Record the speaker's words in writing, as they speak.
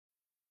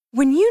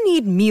When you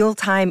need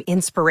mealtime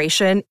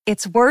inspiration,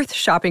 it's worth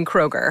shopping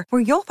Kroger,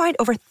 where you'll find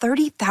over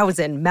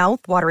 30,000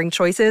 mouth-watering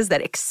choices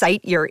that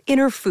excite your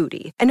inner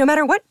foodie. And no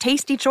matter what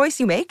tasty choice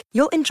you make,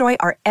 you'll enjoy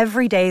our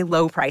everyday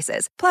low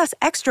prices, plus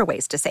extra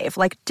ways to save,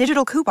 like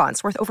digital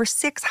coupons worth over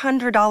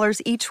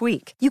 $600 each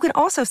week. You can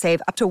also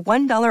save up to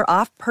 $1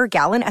 off per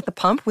gallon at the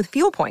pump with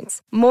fuel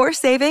points. More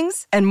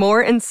savings and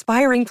more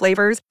inspiring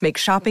flavors make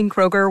shopping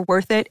Kroger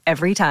worth it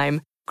every time.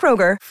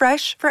 Kroger,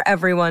 fresh for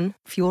everyone.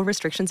 Fuel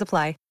restrictions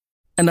apply.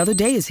 Another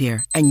day is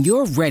here, and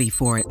you're ready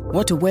for it.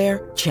 What to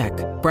wear? Check.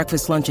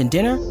 Breakfast, lunch, and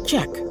dinner?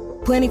 Check.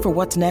 Planning for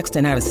what's next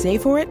and how to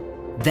save for it?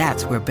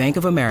 That's where Bank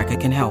of America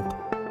can help.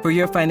 For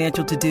your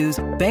financial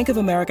to-dos, Bank of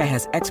America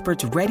has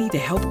experts ready to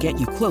help get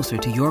you closer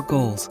to your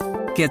goals.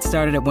 Get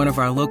started at one of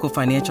our local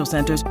financial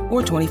centers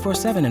or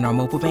 24/7 in our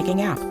mobile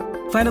banking app.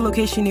 Find a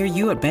location near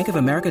you at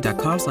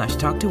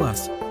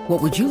bankofamerica.com/talktous.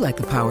 What would you like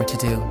the power to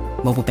do?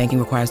 Mobile banking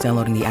requires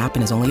downloading the app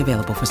and is only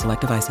available for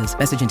select devices.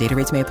 Message and data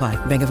rates may apply.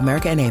 Bank of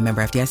America N.A.,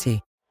 member FDIC.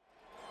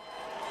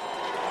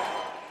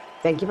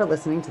 Thank you for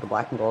listening to the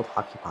Black and Gold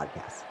Hockey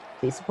Podcast.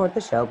 Please support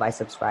the show by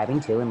subscribing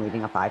to and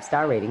leaving a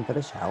 5-star rating for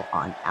the show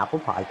on Apple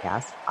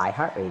Podcasts,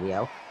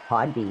 iHeartRadio,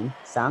 Podbean,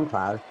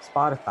 SoundCloud,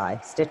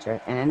 Spotify, Stitcher,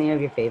 and any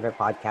of your favorite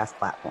podcast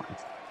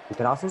platforms. You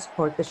can also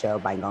support the show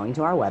by going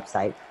to our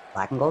website,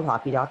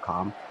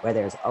 blackandgoldhockey.com, where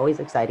there's always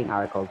exciting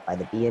articles by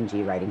the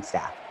B&G writing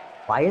staff.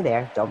 While you're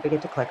there, don't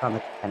forget to click on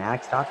the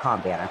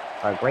Fanatics.com banner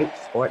for a great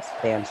sports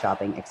fan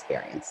shopping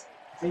experience.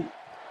 Hey, are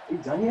you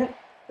done yet?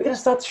 We gotta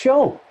start the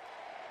show.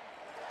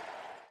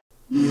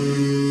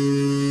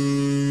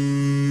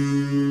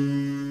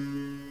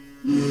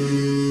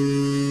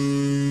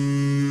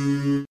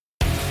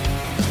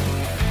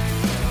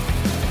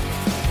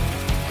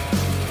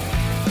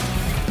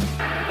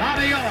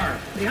 Bobby Orr,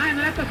 behind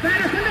the net to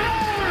Sanderson,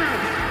 Orr!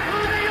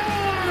 Bobby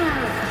Orr!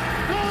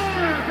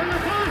 Orr from the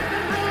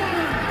Boston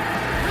Bruins!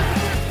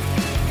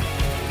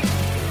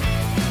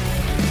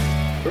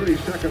 30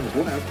 seconds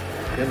left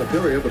in the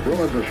period. The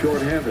Bruins are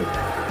shorthanded.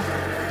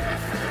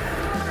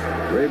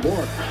 Ray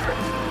Bork.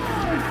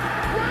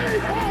 Ray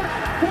Bork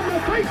from the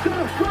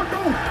face-off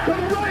circle to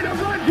the right of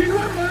Reggie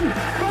Whitman,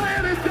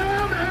 fired it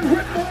down, and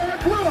Whitmore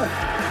blew it.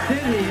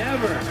 Did he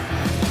ever?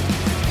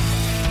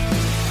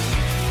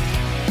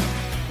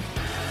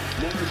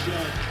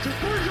 To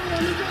Bergeron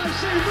on the drive,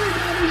 save,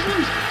 rebound, he's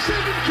loose,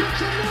 saving, kicks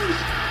him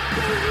loose,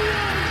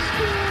 Bergeron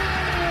scores!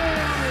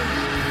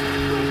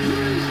 The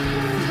Priest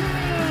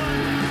Bergeron,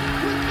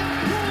 with the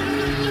point of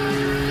the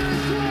dagger in their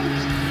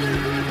throats, they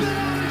ripped it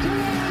out of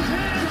Toronto's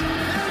hands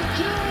and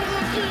killed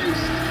the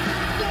beast!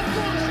 The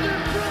Boston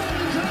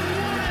Bruins have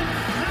won it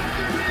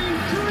after being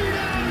 3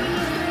 down in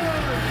the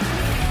third!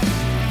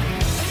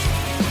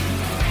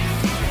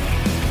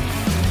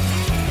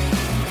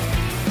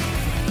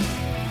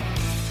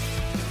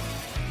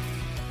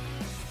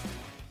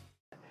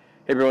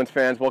 Hey Bruins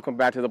fans, welcome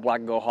back to the Black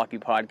and Gold Hockey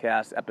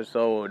Podcast,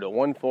 episode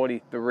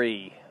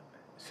 143.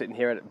 Sitting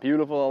here at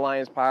beautiful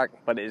Alliance Park,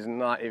 but it is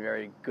not a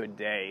very good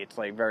day. It's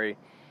like very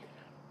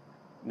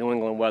New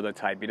England weather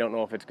type. You don't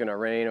know if it's going to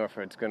rain or if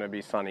it's going to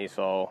be sunny.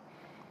 So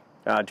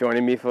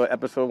joining me for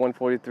episode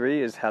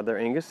 143 is Heather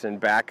Ingerson,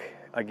 back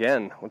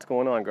again. What's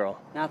going on, girl?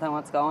 Nothing.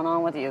 What's going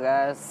on with you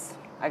guys?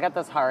 I got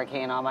this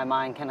hurricane on my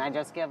mind. Can I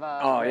just give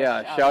a... Oh,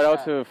 yeah. Shout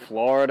out to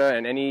Florida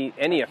and any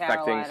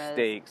affecting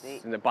states,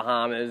 the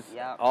Bahamas,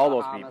 Yep, all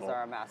Bahamas those people.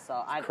 are a mess.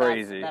 So I've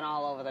crazy. been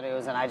all over the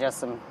news, and I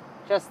just am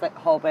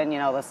hoping,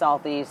 the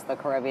Southeast, the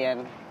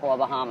Caribbean, poor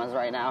Bahamas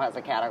right now has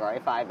a Category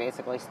 5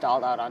 basically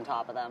stalled out on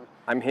top of them.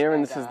 I'm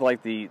hearing this is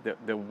like the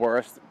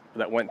worst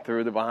that went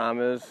through the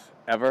Bahamas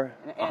ever,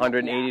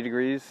 180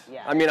 degrees.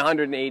 Yeah. I mean,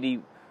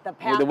 180 The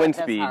path with the wind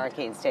that speed. this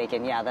hurricane's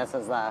taken,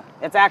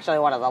 it's actually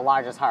one of the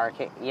largest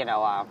hurricane,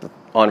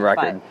 on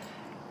record.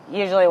 But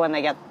usually when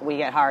we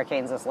get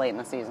hurricanes this late in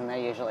the season, they're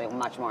usually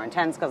much more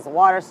intense because the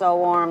water's so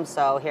warm.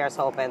 So here's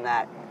hoping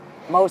that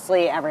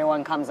mostly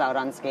everyone comes out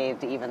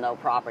unscathed, even though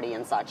property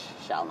and such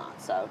shall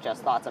not. So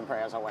just thoughts and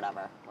prayers or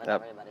whatever with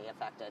everybody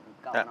affected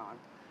going on.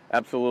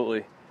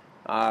 Absolutely.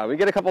 We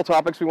get a couple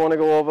topics we want to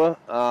go over.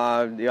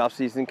 The off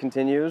season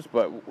continues,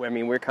 but I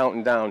mean we're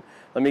counting down.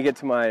 Let me get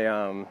to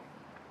my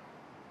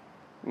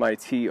my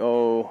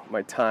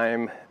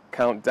time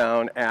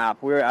countdown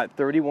app. We're at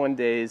 31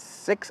 days,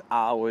 6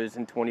 hours,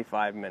 and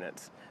 25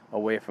 minutes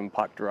away from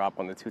puck drop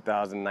on the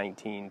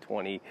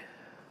 2019-20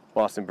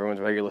 Boston Bruins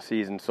regular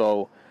season.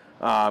 So,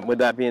 with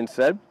that being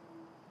said,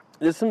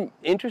 there's some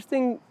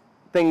interesting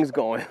things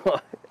going on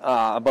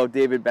about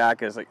David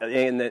Backes,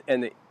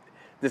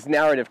 this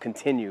narrative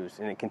continues,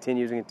 and it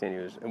continues and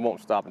continues. It won't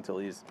stop until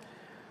he's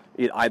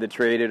either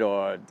traded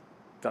or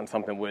done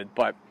something with,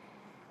 but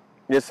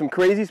there's some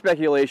crazy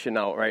speculation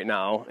out right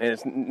now, and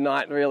it's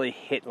not really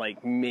hit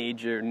like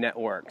major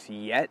networks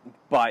yet,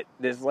 but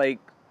there's like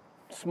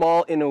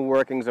small inner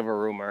workings of a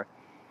rumor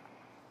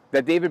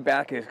that David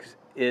Backes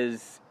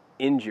is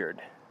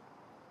injured.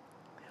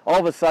 All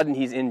of a sudden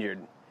he's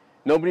injured.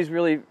 Nobody's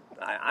really,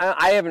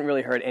 I haven't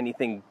really heard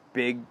anything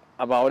big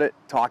about it,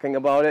 talking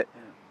about it,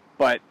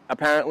 but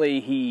apparently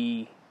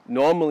he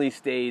normally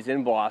stays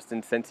in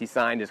Boston since he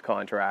signed his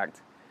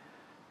contract,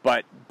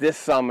 but this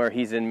summer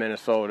he's in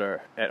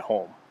Minnesota at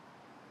home.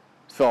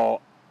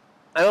 So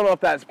I don't know if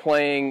that's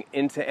playing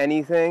into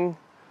anything,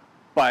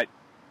 but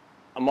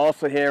I'm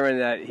also hearing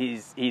that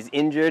he's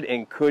injured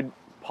and could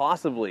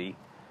possibly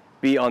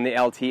be on the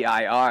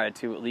LTIR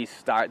to at least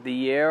start the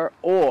year,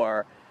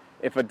 or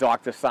if a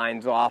doctor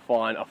signs off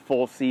on a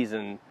full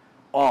season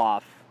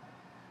off.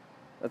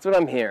 That's what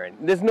I'm hearing.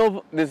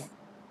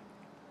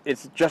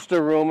 It's just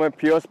a rumor,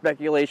 pure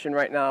speculation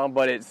right now,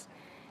 but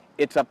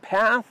it's a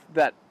path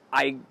that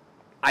I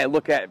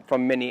look at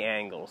from many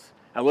angles.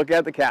 I look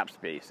at the cap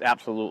space.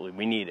 Absolutely,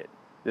 we need it.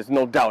 There's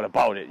no doubt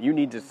about it. You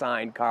need to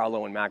sign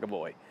Carlo and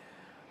McAvoy.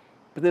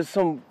 But there's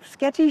some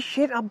sketchy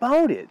shit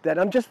about it that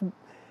I don't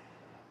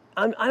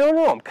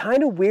know. I'm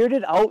kind of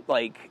weirded out,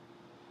 like,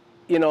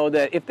 you know,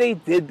 that if they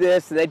did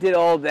this and they did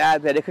all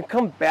that it could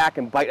come back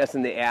and bite us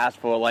in the ass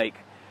for like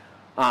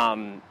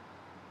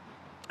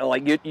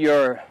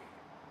you're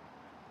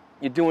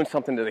doing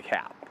something to the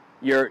cap.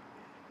 You're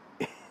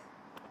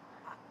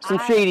some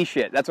shady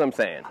shit. That's what I'm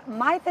saying.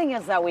 My thing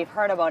is that we've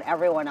heard about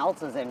everyone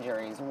else's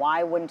injuries.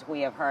 Why wouldn't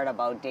we have heard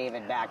about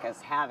David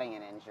Backes having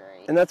an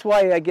injury? And that's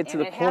why I get to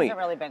the point. point. It hasn't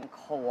really been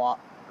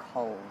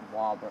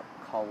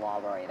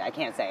corroborated. I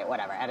can't say it.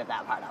 Whatever. Edit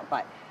that part out.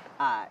 But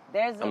I'm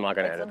not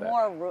going to edit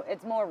that.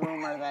 It's more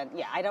rumor than...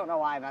 Yeah, I don't know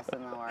why I'm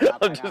messing the word up.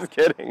 I'm just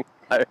kidding.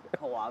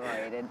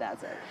 Corroborated,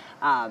 that's it.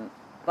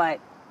 But,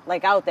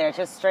 like, out there, it's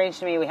just strange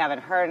to me. We haven't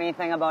heard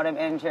anything about him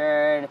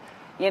injured.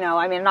 You know,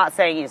 I mean, I'm not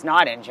saying he's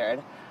not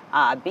injured.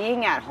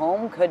 Being at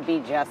home could be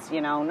just, you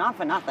know, not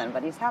for nothing,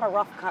 but he's had a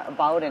rough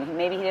bout, and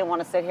maybe he didn't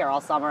want to sit here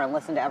all summer and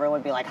listen to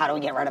everyone be like, how do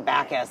we get rid of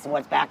Backes?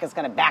 What's Backes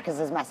going to... Backes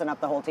is messing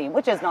up the whole team,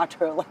 which is not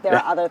true. Like, there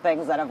are other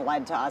things that have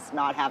led to us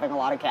not having a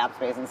lot of cap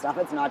space and stuff.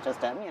 It's not just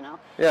him, you know?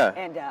 Yeah.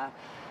 And,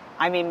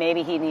 I mean,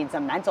 maybe he needs a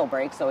mental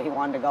break, so he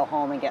wanted to go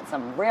home and get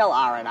some real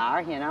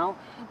R&R, you know?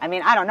 I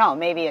mean, I don't know.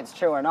 Maybe it's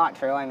true or not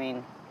true. I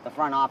mean, the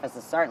front office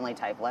is certainly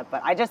tight-lipped,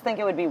 but I just think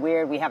it would be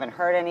weird. We haven't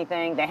heard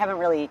anything. They haven't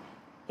really...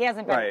 He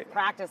hasn't been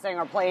practicing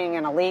or playing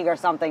in a league or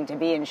something to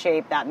be in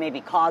shape that maybe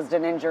caused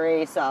an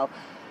injury. So,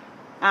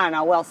 I don't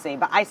know. We'll see.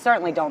 But I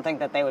certainly don't think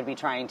that they would be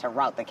trying to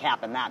route the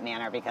cap in that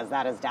manner, because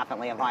that is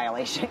definitely a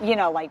violation, you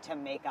know, like to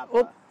make up.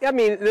 Well, I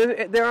mean,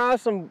 there are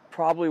some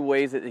probably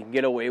ways that they can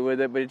get away with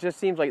it, but it just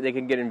seems like they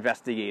can get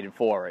investigated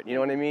for it. You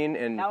know what I mean?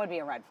 And that would be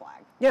a red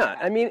flag. Yeah,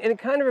 I mean, and it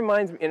kind of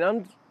reminds me, and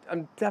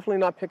I'm definitely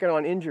not picking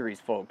on injuries,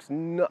 folks.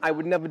 No, I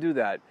would never do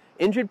that.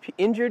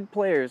 Injured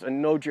players are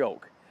no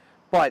joke.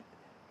 But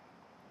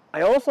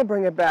I also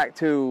bring it back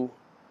to,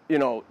 you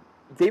know,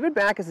 David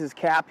Backes'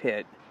 cap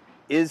hit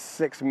is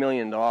 $6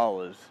 million,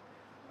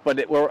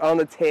 but we're on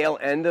the tail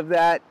end of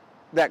that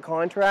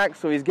contract,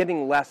 so he's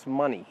getting less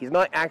money. He's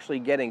not actually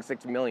getting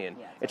 $6 million.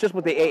 Yeah, it's just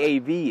what the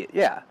AAV,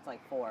 yeah. It's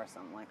like 4 or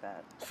something like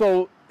that.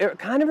 So it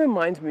kind of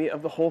reminds me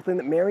of the whole thing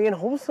that Marian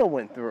Hossa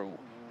went through.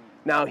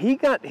 Now, he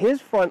got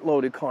his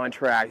front-loaded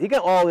contract. He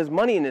got all his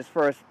money in his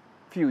first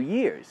few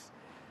years.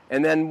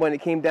 And then when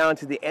it came down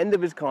to the end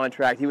of his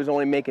contract, he was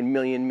only making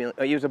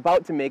he was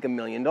about to make $1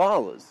 million.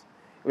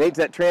 He makes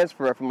that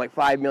transfer from like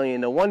 $5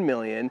 million to $1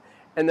 million,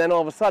 and then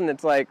all of a sudden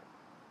it's like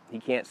he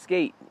can't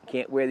skate, he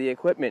can't wear the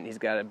equipment, he's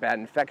got a bad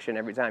infection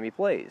every time he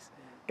plays.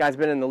 Guy's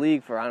been in the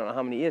league for I don't know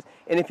how many years,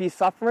 and if he's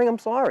suffering, I'm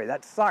sorry,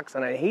 that sucks,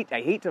 and I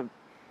hate to,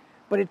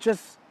 but it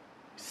just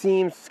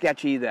seems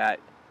sketchy that,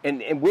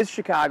 and with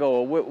Chicago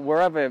or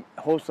wherever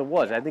Hossa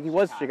was, I think he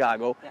was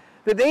Chicago. Yeah.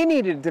 That they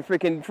needed to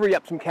freaking free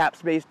up some cap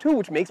space too,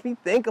 which makes me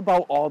think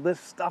about all this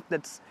stuff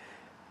that's,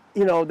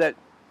 you know, that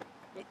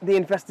the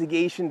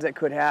investigations that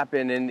could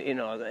happen, and, you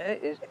know,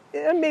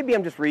 maybe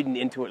I'm just reading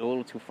into it a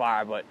little too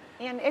far, but...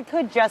 And it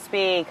could just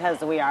be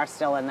because we are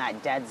still in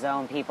that dead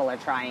zone. People are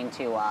trying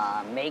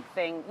to make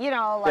things, you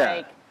know,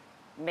 like,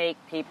 make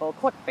people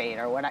clickbait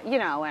or whatever, you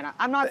know, and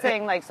I'm not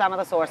saying, like, some of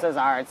the sources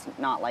are, it's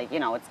not like, you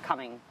know, it's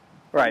coming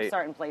from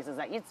certain places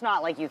that, it's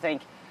not like you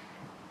think...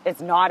 It's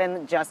not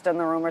just in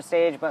the rumor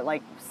stage, but,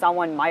 like,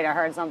 someone might have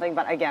heard something.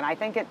 But, again, I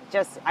think it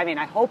just... I mean,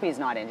 I hope he's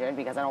not injured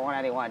because I don't want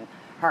anyone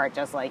hurt,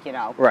 just like, you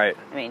know... Right.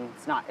 I mean,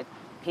 it's not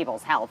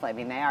people's health. I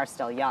mean, they are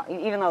still young.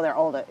 Even though they're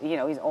older, you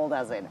know, he's old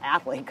as an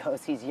athlete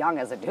goes. He's young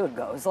as a dude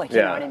goes. Like, you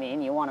know what I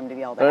mean? You want him to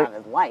be able to have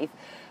his life.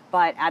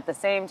 But at the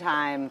same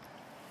time...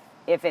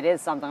 If it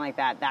is something like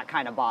that, that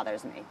kind of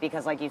bothers me.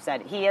 Because, like you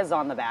said, he is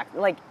on the back.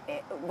 Like,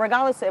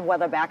 regardless of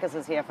whether Backes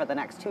is here for the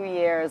next 2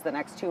 years, the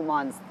next 2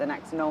 months, the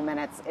next no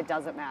minutes, it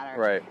doesn't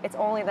matter. Right. It's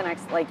only the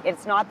next, like,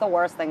 it's not the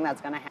worst thing that's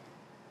going to happen.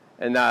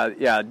 And,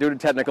 yeah, due to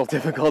technical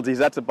difficulties,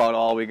 that's about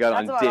all we got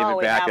on David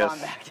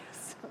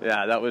Backes.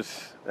 Yeah, that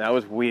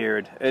was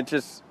weird. It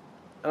just,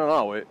 I don't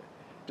know, it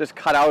just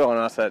cut out on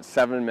us at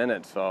 7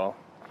 minutes, so.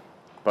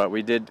 But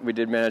we did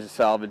manage to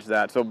salvage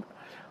that. So,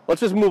 let's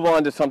just move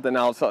on to something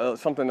else,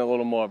 something a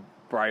little more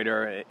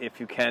brighter, if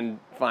you can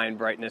find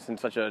brightness in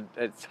such a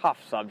tough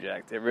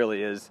subject. It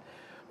really is.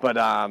 But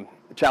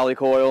Charlie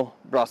Coyle,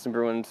 Boston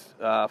Bruins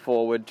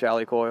forward,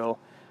 Charlie Coyle,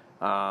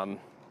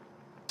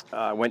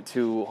 went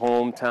to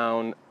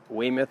hometown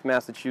Weymouth,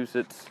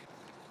 Massachusetts.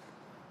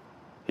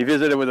 He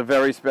visited with a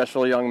very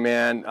special young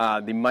man,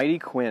 the mighty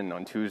Quinn,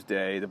 on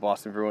Tuesday. The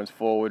Boston Bruins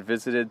forward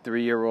visited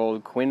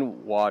 3-year-old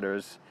Quinn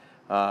Waters,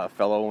 a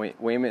fellow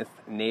Weymouth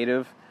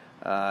native.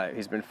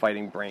 He's been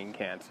fighting brain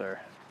cancer,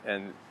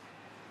 and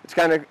it's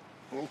kind of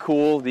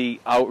cool the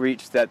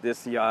outreach that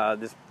this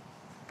young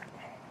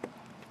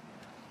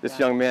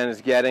man is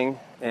getting,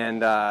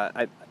 and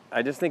I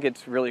just think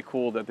it's really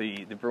cool that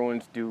the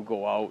Bruins do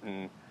go out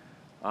and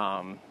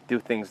do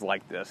things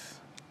like this.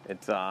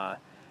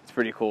 It's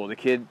pretty cool. The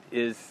kid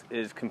is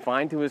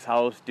confined to his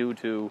house due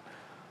to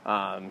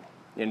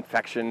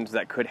infections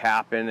that could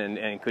happen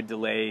and could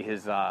delay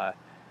his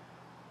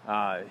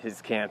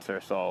cancer.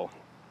 So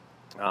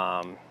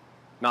no,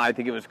 I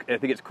think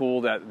it's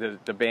cool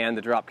that the band,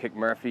 the Dropkick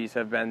Murphys,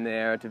 have been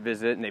there to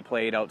visit, and they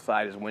played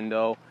outside his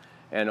window,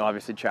 and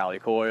obviously Charlie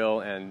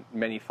Coyle and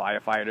many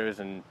firefighters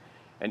and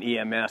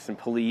EMS and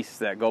police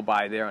that go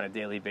by there on a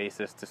daily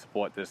basis to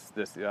support this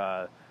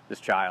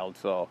child.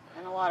 So,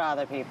 and a lot of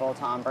other people,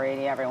 Tom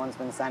Brady, everyone's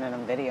been sending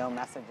him video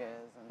messages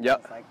and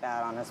things like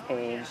that on his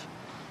page.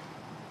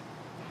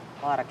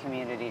 A lot of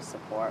community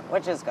support,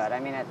 which is good. I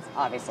mean, it's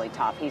obviously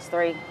tough. He's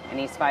 3 and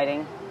he's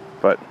fighting.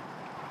 But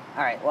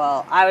all right,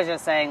 well, I was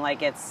just saying,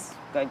 like, it's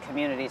good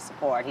community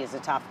support. He's a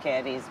tough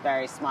kid. He's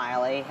very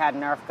smiley. Had a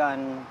Nerf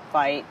gun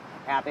fight,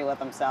 happy with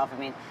himself. I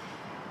mean,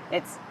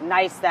 it's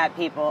nice that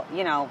people,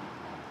 you know,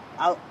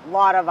 a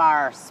lot of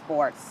our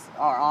sports,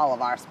 or all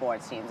of our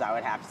sports teams, I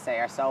would have to say,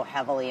 are so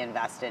heavily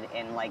invested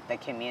in, like, the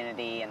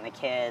community and the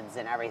kids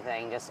and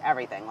everything, just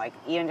everything. Like,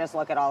 even just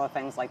look at all the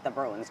things like the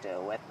Bruins do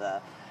with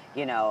the,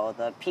 you know,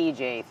 the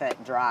PJ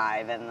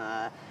drive and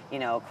the, you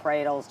know,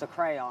 cradles to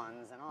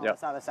crayons and all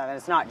this other stuff. And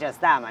it's not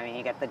just them. I mean,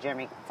 you get the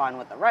Jimmy fun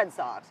with the Red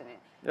Sox, and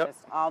just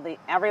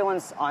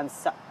everyone's on.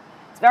 It's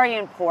very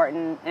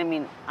important. I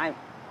mean,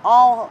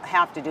 all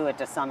have to do it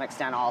to some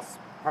extent, all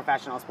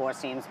professional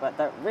sports teams, but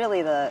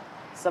the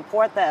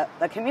support, the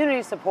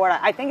community support,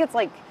 I think it's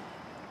like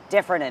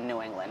different in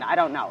New England. I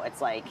don't know. It's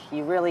like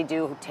you really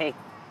do take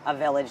a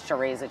village to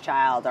raise a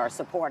child or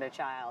support a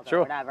child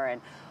or whatever.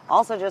 And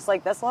also just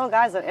like this little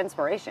guy's an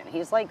inspiration.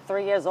 He's like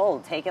 3 years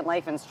old, taking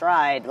life in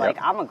stride. Like,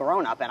 I'm a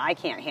grown up and I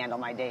can't handle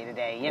my day to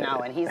day, you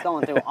know, and he's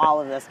going through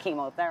all of this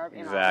chemotherapy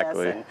and all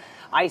this, and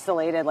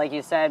isolated, like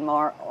you said,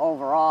 more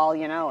overall,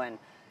 you know, and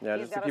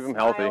he's just got to keep a him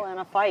healthy smile and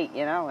a fight,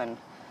 you know, and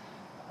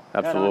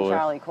absolutely. Good on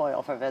Charlie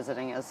Coyle for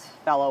visiting his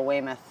fellow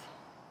Weymouth.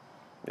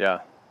 Yeah,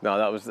 no,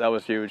 that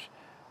was huge,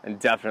 and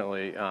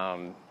definitely, you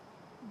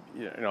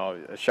know,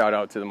 a shout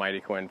out to the mighty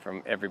Quinn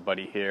from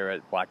everybody here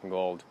at Black and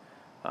Gold.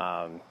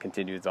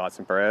 Continued thoughts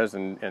and prayers,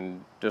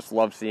 and just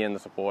love seeing the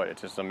support.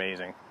 It's just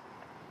amazing.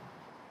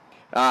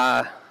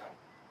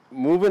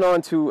 Moving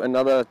on to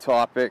another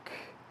topic.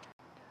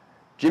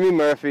 Jimmy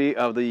Murphy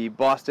of the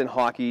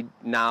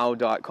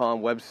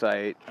BostonHockeyNow.com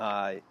website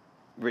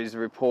is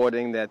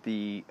reporting that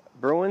the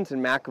Bruins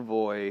and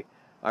McAvoy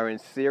are in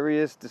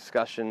serious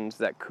discussions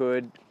that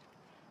could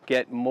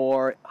get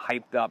more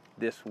hyped up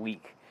this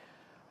week.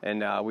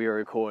 And we are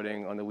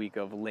recording on the week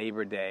of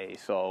Labor Day,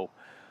 so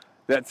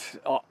that's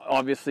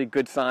obviously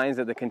good signs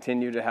that they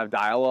continue to have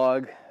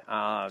dialogue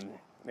and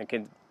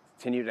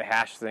continue to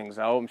hash things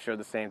out. I'm sure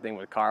the same thing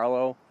with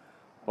Carlo,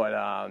 but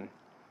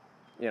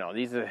you know,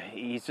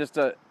 he's just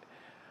a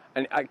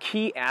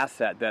key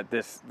asset that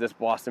this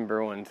Boston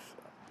Bruins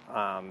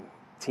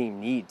team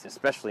needs,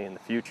 especially in the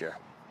future.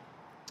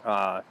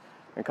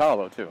 And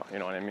Carlo too, you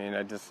know what I mean?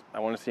 I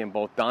want to see them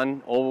both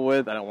done, over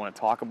with. I don't want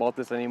to talk about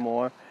this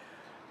anymore.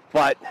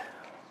 But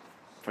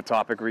for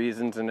topic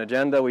reasons and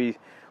agenda, we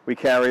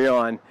carry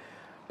on.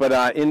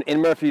 But in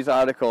Murphy's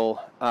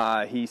article,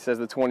 he says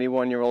the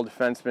 21-year-old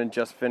defenseman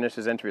just finished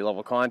his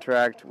entry-level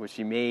contract, which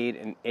he made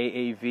an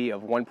AAV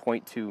of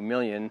 $1.2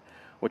 million,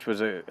 which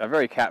was a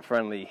very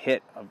cap-friendly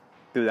hit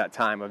through that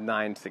time of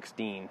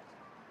 $916.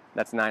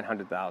 That's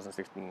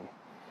 $900,016.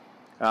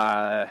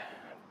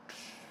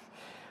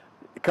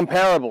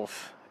 Comparables.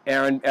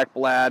 Aaron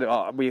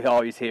Ekblad, we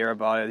always hear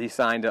about it. He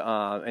signed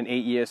an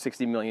 8-year,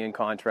 $60 million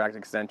contract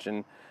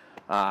extension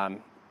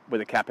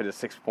with a cap hit of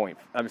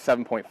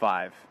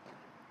 7.5,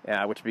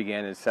 which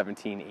began in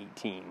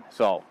 17-18.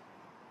 So,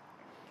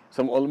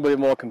 a little bit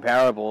more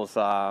comparables.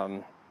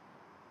 I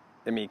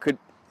mean,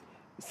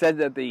 said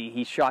that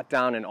he shot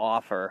down an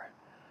offer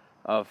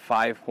of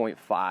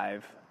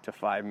 5.5 to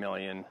 5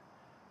 million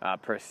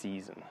per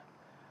season.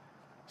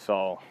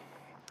 So.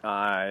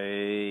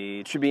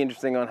 It should be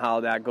interesting on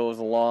how that goes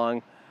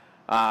along.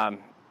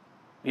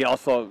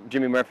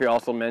 Jimmy Murphy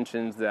also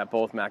mentions that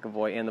both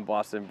McAvoy and the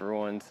Boston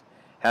Bruins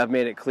have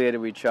made it clear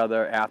to each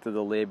other after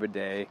the Labor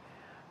Day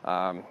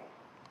that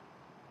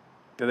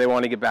they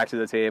want to get back to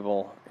the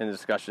table in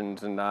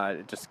discussions and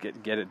just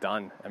get it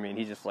done. I mean,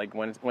 he's just like,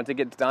 once it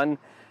gets done,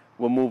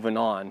 we're moving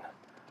on.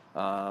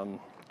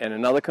 And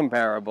another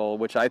comparable,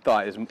 which I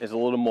thought is a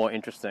little more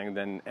interesting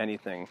than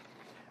anything,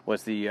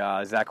 was the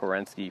Zach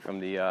Werenski from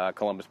the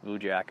Columbus Blue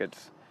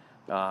Jackets.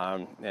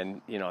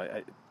 And, you know,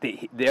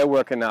 they're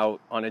working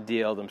out on a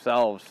deal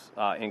themselves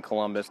in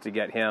Columbus to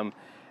get him.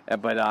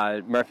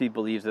 But Murphy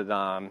believes that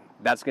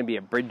that's going to be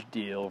a bridge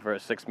deal for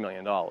 $6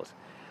 million.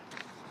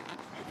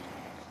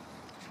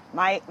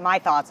 My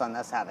thoughts on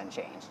this haven't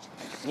changed.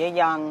 You're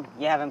young.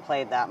 You haven't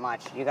played that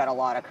much. You got a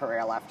lot of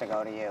career left to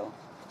go to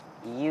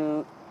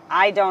you.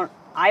 I don't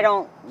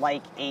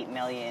like $8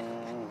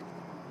 million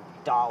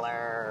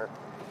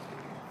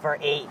for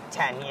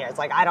 8-10 years.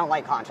 Like, I don't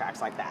like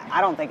contracts like that.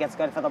 I don't think it's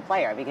good for the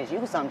player because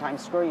you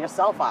sometimes screw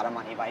yourself out of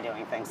money by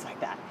doing things like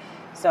that.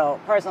 So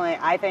personally,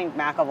 I think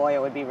McAvoy,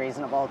 it would be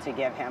reasonable to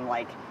give him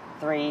like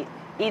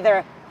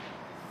either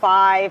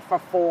 5 for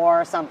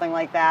 4, something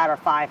like that, or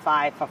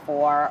 5 for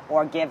 4,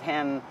 or give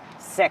him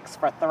 6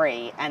 for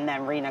 3 and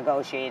then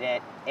renegotiate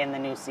it in the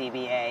new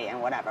CBA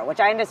and whatever, which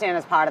I understand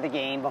is part of the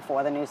game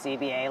before the new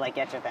CBA, like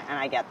get your thing, and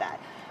I get that.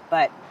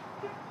 But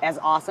as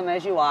awesome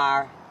as you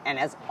are and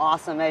as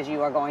awesome as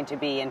you are going to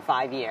be in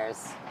 5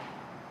 years,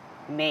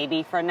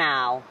 maybe for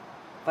now,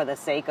 for the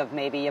sake of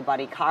maybe your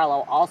buddy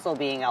Carlo also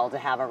being able to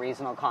have a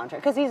reasonable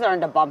contract, because he's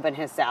earned a bump in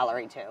his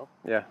salary too.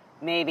 Yeah.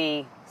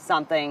 Maybe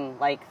something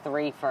like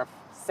 3 for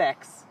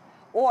 6.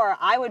 Or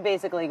I would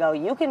basically go,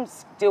 you can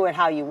do it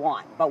how you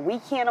want, but we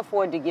can't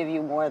afford to give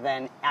you more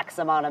than X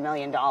amount of $1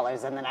 million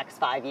in the next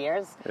 5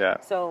 years. Yeah.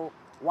 So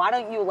why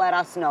don't you let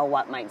us know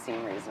what might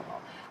seem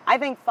reasonable? I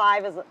think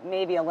 5 is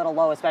maybe a little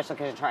low, especially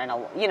because you're trying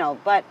to,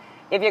 but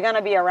if you're going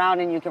to be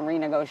around and you can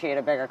renegotiate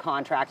a bigger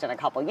contract in a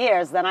couple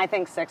years, then I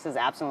think 6 is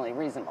absolutely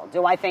reasonable.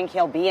 Do I think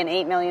he'll be an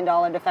 $8 million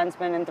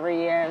defenseman in 3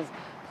 years?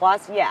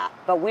 Plus, yeah,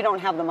 but we don't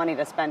have the money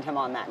to spend him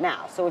on that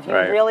now. So if you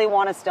really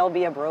want to still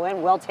be a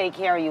Bruin, we'll take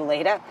care of you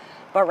later.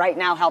 But right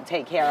now, help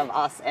take care of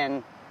us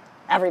and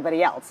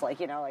everybody else. Like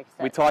you said,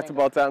 we talked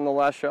about that in the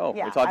last show.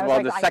 Yeah, we talked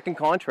about the second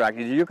contract.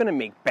 You're going to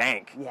make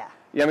bank. Yeah.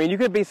 I mean, you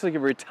could basically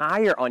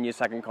retire on your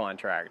second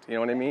contract. You know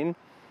what I mean?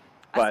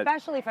 But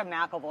especially from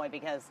McAvoy,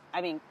 because,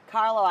 I mean,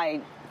 Carlo, I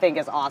think,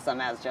 is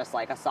awesome as just,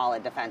 like, a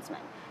solid defenseman.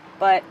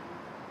 But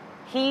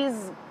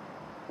he's,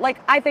 like,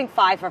 I think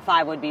 5 for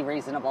 5 would be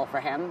reasonable for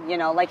him.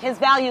 Like, his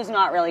value's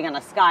not really going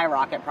to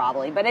skyrocket,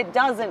 probably. But it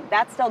doesn't,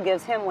 that still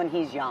gives him, when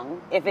he's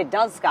young, if it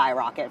does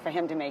skyrocket, for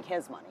him to make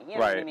his money. You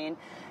know what I mean?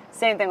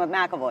 Same thing with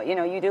McAvoy.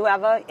 You do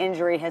have an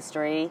injury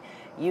history.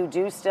 You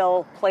do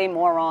still play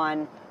more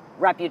on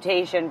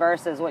reputation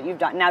versus what you've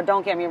done. Now,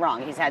 don't get me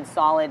wrong. He's had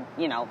solid,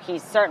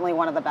 he's certainly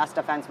one of the best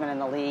defensemen in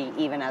the league,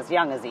 even as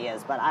young as he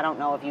is. But I don't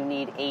know if you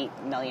need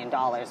 $8 million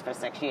for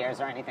 6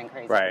 years or anything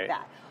crazy like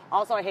that.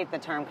 Also, I hate the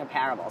term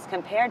comparables.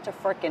 Compared to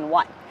frickin'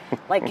 what?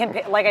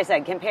 Like, like I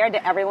said, compared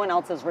to everyone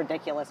else's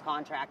ridiculous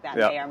contract that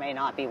may or may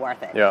not be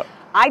worth it. Yep.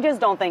 I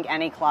just don't think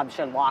any club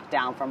should lock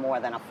down for more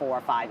than a 4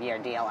 or 5 year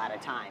deal at a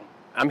time.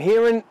 I'm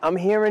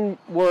hearing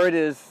word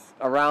is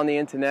around the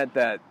internet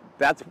that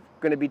that's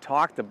going to be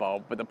talked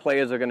about, but the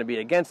players are going to be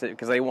against it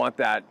because they want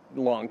that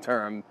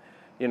long-term,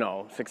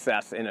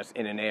 success in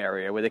an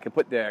area where they can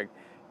put their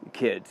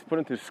kids, put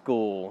them through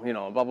school,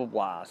 blah, blah,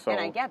 blah. So, and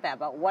I get that,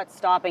 but what's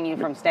stopping you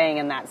from staying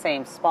in that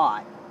same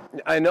spot?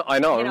 I know,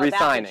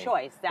 resigning. That's a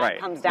choice. That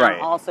comes down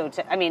also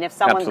to, I mean, if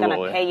someone's going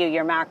to pay you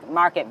your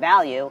market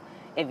value,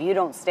 if you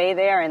don't stay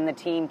there and the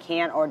team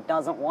can't or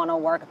doesn't want to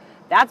work,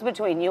 that's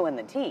between you and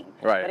the team.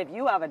 Right. But if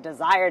you have a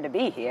desire to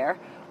be here,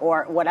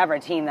 or whatever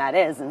team that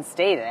is, and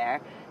stay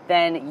there,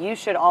 then you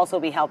should also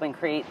be helping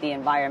create the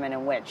environment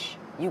in which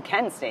you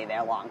can stay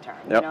there long term.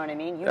 You know what I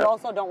mean? You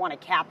also don't want to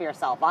cap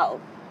yourself out,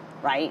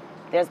 right?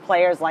 There's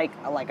players like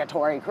a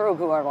Torrey Krug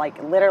who are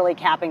like literally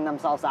capping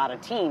themselves out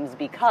of teams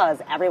because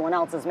everyone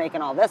else is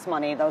making all this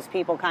money. Those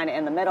people kind of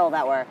in the middle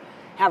that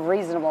have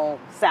reasonable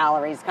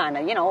salaries, kind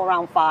of,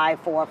 around 5,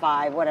 4,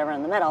 5, whatever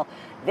in the middle,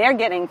 they're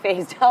getting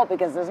phased out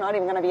because there's not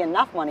even going to be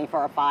enough money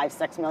for a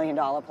 $5-6 million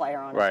player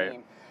on a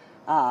team.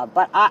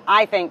 But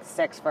I think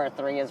 6 for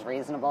 3 is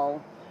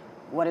reasonable.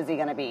 What is he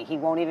going to be? He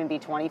won't even be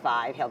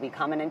 25. He'll be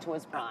coming into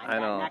his prime. I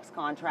know. That next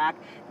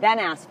contract, then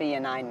ask for your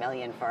 $9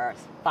 million for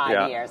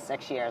 5 years,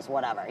 6 years,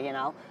 whatever.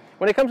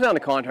 When it comes down to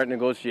contract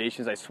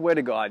negotiations, I swear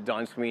to God,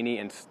 Don Sweeney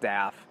and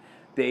staff,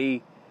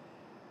 they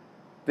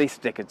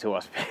stick it to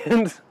us,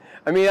 fans.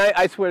 I mean,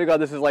 I swear to God,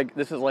 this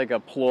is like a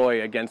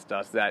ploy against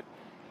us that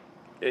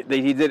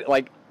he did.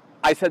 Like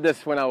I said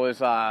this when I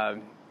was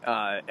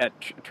at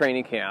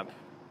training camp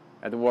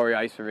at the Warrior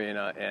Ice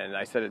Arena, and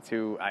I said it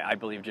to I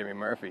believe Jimmy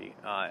Murphy.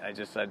 I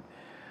just said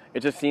it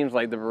just seems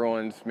like the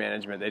Bruins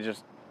management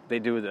they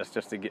do this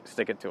just to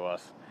stick it to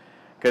us.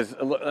 Because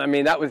I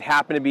mean that would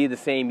happen to be the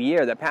same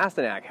year that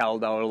Pasternak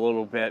held out a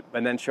little bit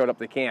and then showed up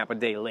to camp a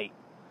day late.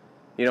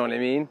 You know what I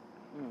mean?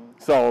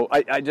 So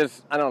I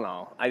don't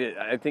know.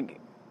 I think.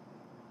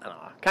 I don't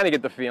know. I kind of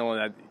get the feeling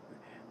that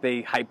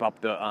they hype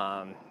up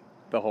the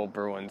whole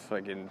Bruins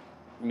fucking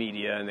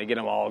media and they get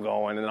them all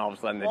going, and then all of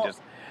a sudden they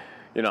just,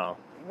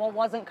 Well,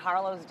 wasn't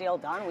Carlo's deal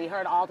done? We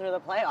heard all through the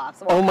playoffs.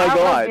 Well, oh my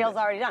Carlo's God. deal's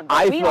already done.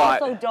 But we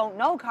also don't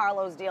know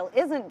Carlo's deal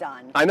isn't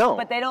done. I know.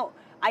 But they don't.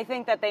 I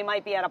think that they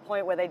might be at a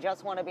point where they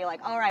just want to be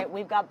like, all right,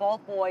 we've got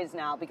both boys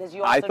now because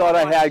you. Also I thought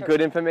I had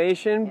good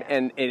information,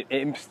 and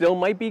it still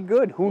might be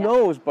good. Who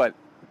knows? But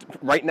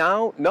right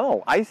now,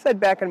 no. I said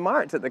back in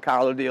March that the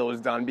Carlo deal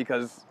was done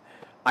because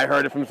I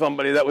heard it from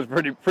somebody that was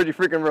pretty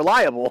freaking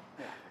reliable.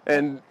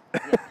 And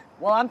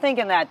well, I'm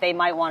thinking that they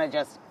might want to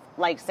just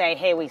like say,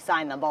 hey, we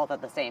sign them both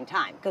at the same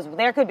time. Because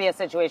there could be a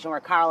situation where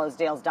Carlo's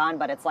deal's done,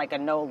 but it's like a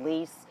no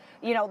lease.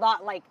 You know,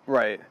 not like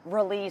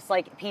release,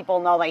 like people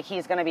know like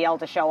he's going to be able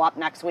to show up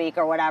next week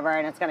or whatever,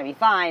 and it's going to be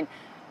fine.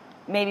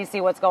 Maybe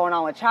see what's going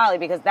on with Charlie,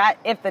 because that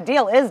if the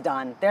deal is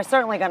done, they're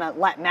certainly going to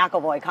let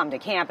McAvoy come to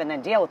camp and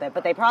then deal with it.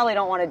 But they probably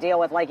don't want to deal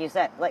with, like you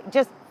said, like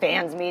just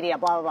fans, media,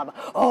 blah, blah, blah.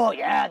 Oh,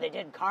 yeah, they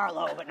did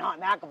Carlo, but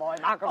not McAvoy.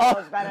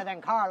 McAvoy's better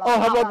than Carlo. Oh,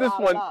 how about this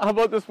one? How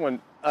about this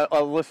one?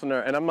 A listener,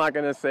 and I'm not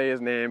going to say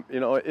his name. You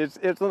know, it's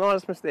an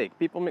honest mistake.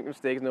 People make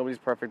mistakes. Nobody's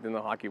perfect in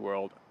the hockey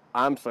world.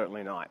 I'm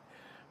certainly not.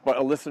 But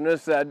a listener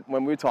said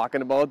when we were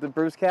talking about the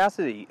Bruce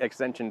Cassidy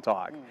extension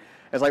talk,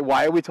 it's like,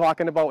 why are we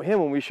talking about him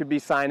when we should be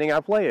signing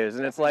our players?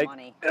 And it's like,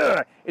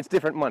 it's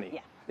different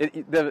money. Yeah.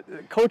 The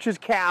coach's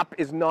cap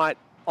is not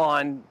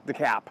on the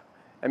cap.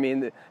 I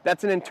mean,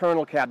 that's an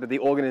internal cap that the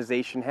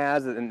organization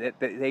has and that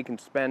they can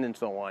spend and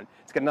so on.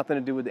 It's got nothing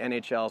to do with the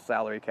NHL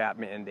salary cap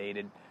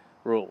mandated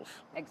rules.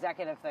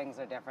 Executive things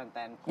are different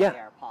than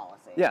player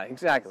policy. Yeah,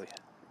 exactly.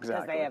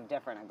 Because they have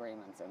different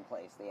agreements in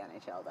place, the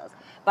NHL does.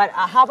 But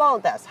how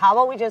about this? How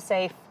about we just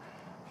say,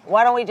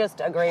 why don't we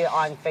just agree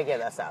on figure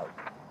this out?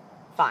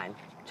 Fine.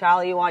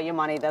 Charlie, you want your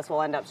money. This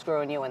will end up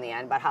screwing you in the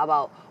end. But how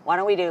about, why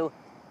don't we do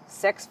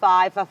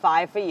 6-5 for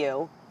 5 for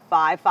you,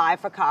 5-5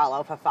 for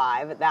Carlo for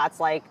 5. That's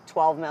like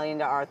 $12 million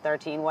or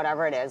 13,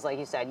 whatever it is. Like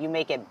you said, you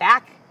make it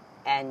back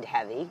end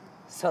heavy,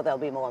 so there'll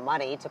be more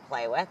money to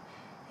play with.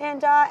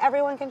 And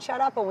everyone can shut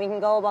up and we can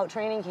go about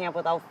training camp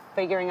without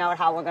figuring out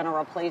how we're going to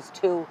replace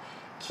 2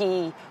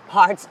 key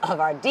parts of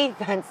our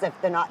defense if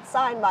they're not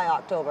signed by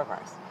October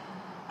 1st.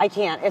 I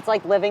can't. It's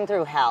like living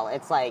through hell.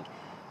 It's like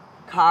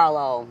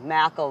Carlo,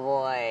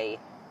 McAvoy,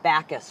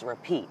 Backes,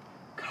 repeat.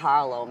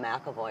 Carlo,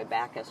 McAvoy,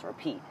 Backes,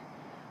 repeat.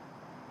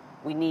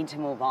 We need to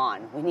move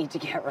on. We need to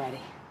get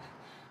ready.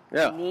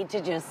 Yeah. We need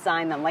to just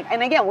sign them.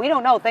 And again, we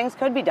don't know. Things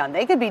could be done.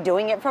 They could be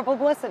doing it for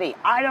publicity.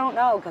 I don't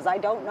know, because I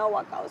don't know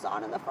what goes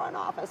on in the front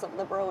office of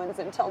the Bruins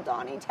until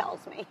Donnie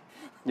tells me.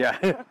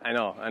 Yeah, I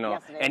know.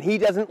 Yes, And he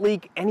doesn't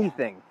leak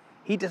anything.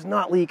 He does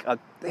not leak a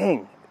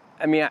thing.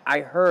 I mean,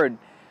 I heard,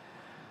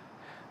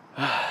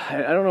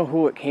 I don't know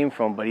who it came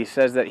from, but he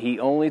says that he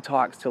only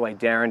talks to like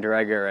Darren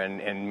Dreger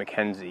and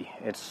McKenzie.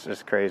 It's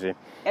just crazy.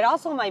 It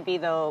also might be,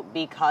 though,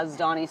 because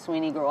Donnie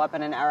Sweeney grew up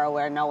in an era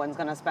where no one's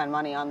going to spend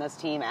money on this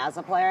team as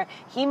a player,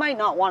 he might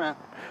not want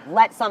to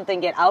let something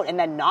get out and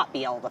then not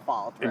be able to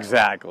follow through.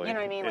 Exactly. You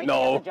know what I mean? Like,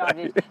 no. he has a job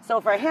to do. So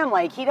for him,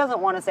 like, he doesn't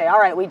want to say, all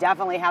right, we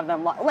definitely have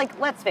them. Like,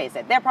 let's face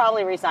it, they're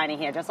probably re-signing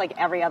here, just like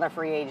every other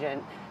free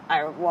agent,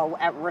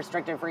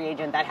 restricted free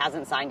agent that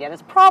hasn't signed yet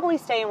is probably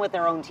staying with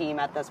their own team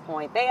at this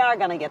point. They are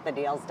going to get the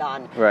deals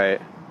done.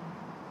 Right.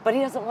 But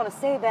he doesn't want to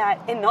say that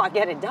and not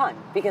get it done,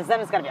 because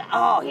then it's going to be,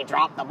 oh, he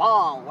dropped the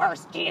ball,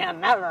 worst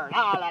GM ever,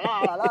 la, la,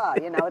 la, la, la.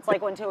 You know, it's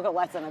like when Tuukka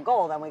lets in a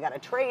goal, then we got to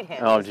trade him.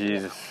 Oh,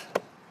 Jesus.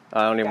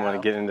 I don't even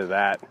want to get into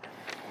that.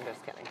 I'm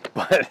just kidding.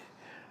 But,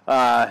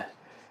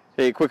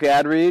 hey, quick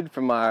ad read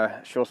from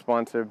our show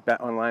sponsor,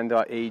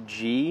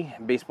 betonline.ag.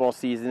 Baseball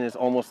season is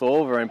almost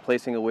over, and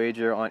placing a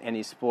wager on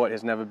any sport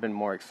has never been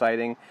more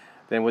exciting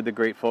than with the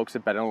great folks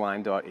at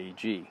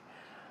betonline.ag.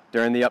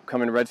 During the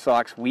upcoming Red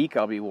Sox week,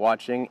 I'll be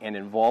watching and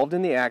involved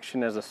in the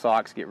action as the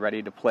Sox get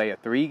ready to play a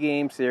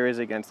 3-game series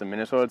against the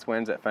Minnesota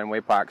Twins at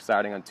Fenway Park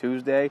starting on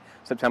Tuesday,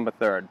 September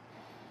 3rd,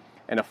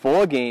 and a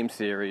 4-game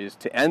series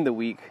to end the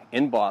week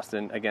in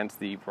Boston against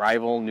the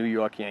rival New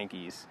York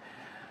Yankees,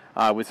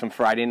 with some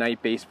Friday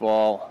night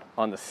baseball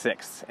on the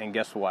 6th. And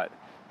guess what?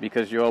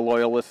 Because you're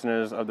loyal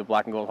listeners of the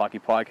Black and Gold Hockey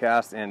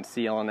Podcast and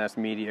CLNS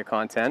Media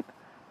content,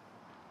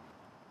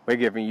 we're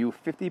giving you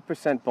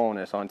 50%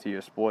 bonus onto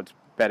your sports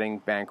betting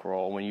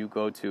bankroll when you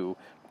go to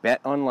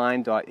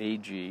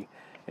betonline.ag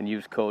and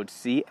use code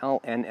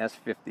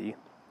CLNS50.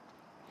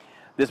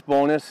 This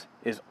bonus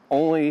is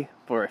only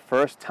for a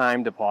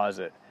first-time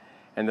deposit,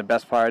 and the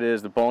best part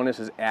is the bonus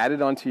is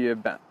added onto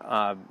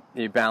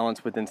your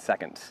balance within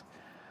seconds.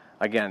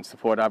 Again,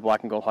 support our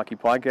Black and Gold Hockey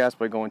Podcast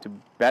by going to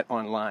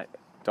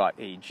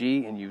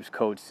betonline.ag and use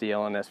code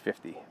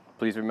CLNS50.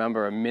 Please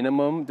remember, a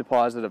minimum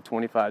deposit of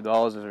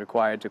 $25 is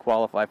required to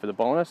qualify for the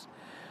bonus.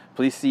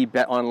 Please see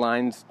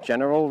BetOnline's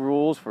general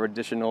rules for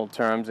additional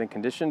terms and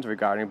conditions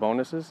regarding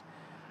bonuses.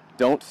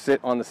 Don't sit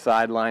on the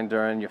sideline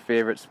during your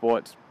favorite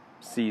sports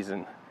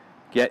season.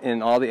 Get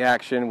in all the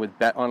action with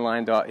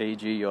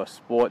betonline.ag, your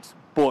sports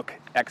book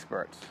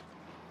experts.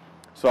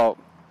 So,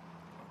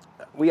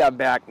 we are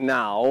back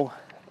now,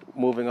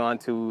 moving on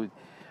to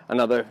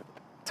another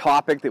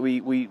topic that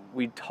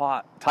we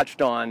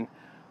touched on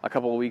a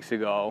couple of weeks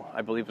ago.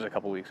 I believe it was a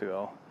couple of weeks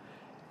ago.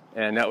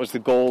 And that was the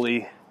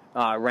goalie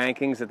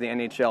rankings that the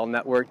NHL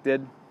Network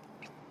did.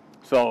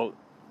 So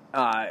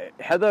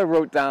Heather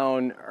wrote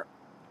down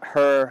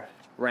her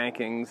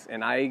rankings,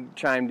 and I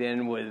chimed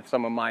in with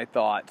some of my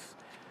thoughts.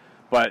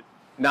 But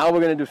now we're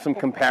going to do some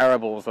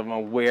comparables of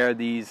where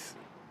these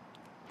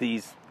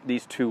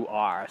two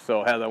are.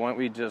 So Heather, why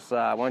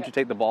don't you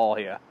take the ball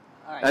here?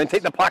 All right. And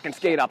take the puck and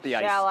skate up the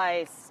ice. Shall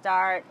I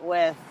start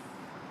with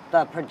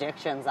the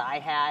predictions I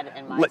had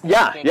in my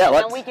Yeah, thinking. yeah. And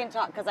Let's. then we can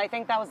talk, because I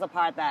think that was the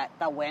part that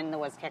the wind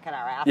was kicking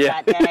our ass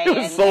Yeah, that day. it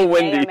was and so may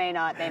windy. or may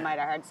not, they might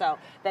have heard. So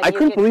that I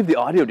couldn't believe the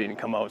audio didn't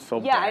come out so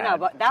Yeah, bad. I know,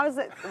 but that was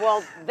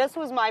well. This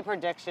was my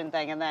prediction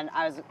thing, and then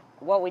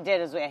what we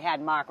did is we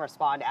had Mark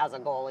respond as a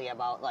goalie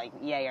about like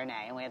yay or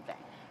nay, and we had thing.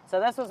 So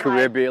this was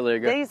Career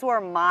B-Leaguer. These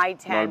were my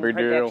 10 big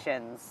deal.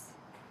 predictions.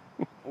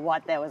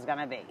 What there was going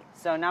to be.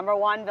 So number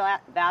 1,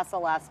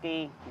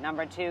 Vasilevsky.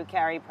 Number 2,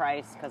 Carey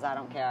Price, because I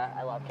don't care.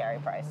 I love Carey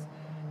Price.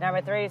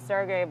 Number 3,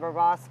 Sergei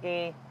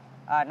Bobrovsky.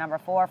 Number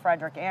 4,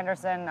 Frederick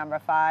Anderson. Number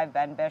 5,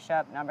 Ben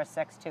Bishop. Number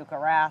 6, Tuukka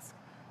Rask.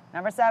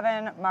 Number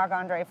 7,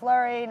 Marc-Andre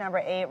Fleury.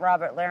 Number 8,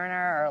 Robert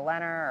Lerner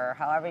or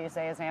however you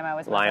say his name. I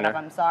always mess it up.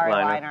 I'm sorry,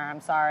 Liner.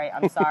 I'm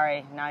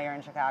sorry. Now you're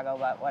in Chicago,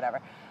 but whatever.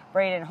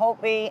 Braden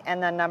Holtby.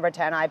 And then number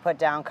 10, I put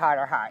down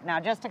Carter Hart. Now,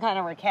 just to kind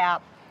of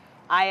recap,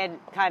 I had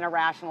kind of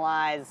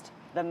rationalized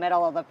the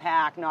middle of the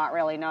pack, not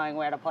really knowing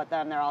where to put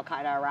them. They're all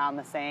kind of around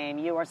the same.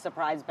 You were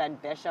surprised Ben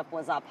Bishop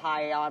was up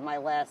high on my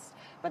list,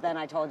 but then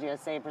I told you the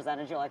same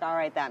percentage. You're like, all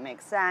right, that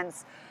makes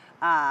sense.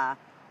 And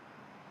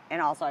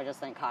also, I just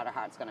think Carter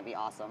Hart's going to be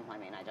awesome. I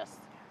mean, I don't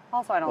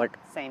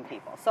same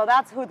people. So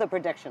that's who the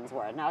predictions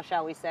were. Now,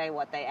 shall we say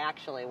what they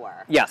actually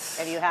were?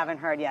 Yes. If you haven't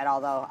heard yet,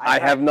 although I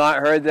have not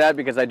heard that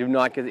because I do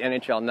not get the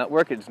NHL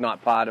Network. It's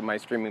not part of my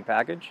streaming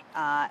package.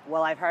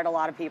 Well, I've heard a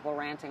lot of people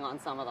ranting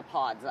on some of the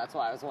pods. That's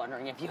why I was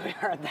wondering if you had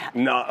heard that.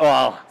 No,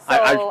 well,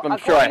 So, I'm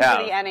sure I have.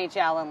 according to the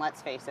NHL, and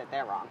let's face it,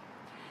 they're wrong.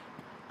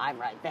 I'm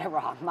right, they're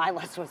wrong. My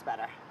list was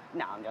better.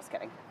 No, I'm just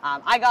kidding.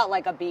 I got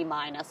like a B-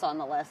 on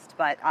the list,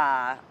 but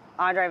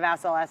Andrei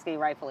Vasilevsky,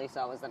 rightfully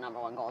so, was the number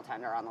 1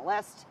 goaltender on the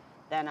list.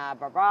 Then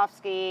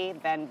Bobrovsky,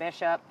 Ben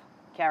Bishop,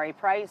 Carey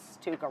Price,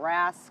 Tuukka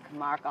Rask,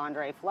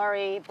 Marc-Andre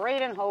Fleury,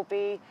 Braden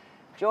Holtby,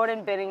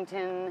 Jordan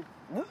Binnington,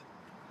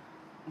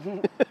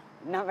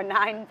 number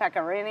 9,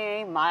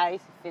 Pekka, my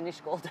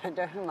Finnish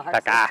goaltender.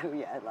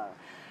 Yeah, I love it.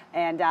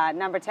 And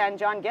number 10,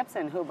 John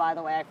Gibson, who, by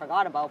the way, I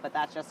forgot about, but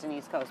that's just an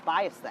East Coast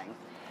bias thing.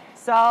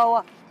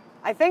 So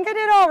I think I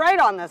did all right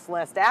on this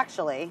list,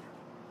 actually.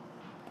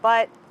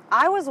 But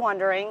I was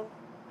wondering,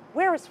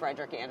 where is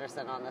Frederick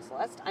Anderson on this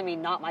list? I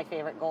mean, not my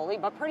favorite goalie,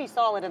 but pretty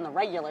solid in the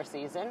regular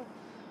season.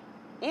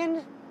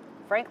 And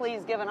frankly,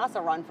 he's given us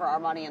a run for our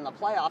money in the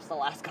playoffs the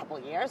last couple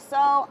of years.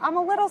 So I'm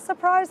a little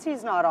surprised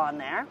he's not on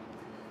there.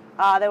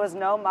 There was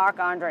no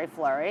Marc-Andre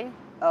Fleury,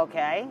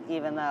 okay,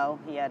 even though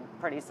he had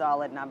pretty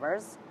solid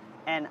numbers.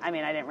 And, I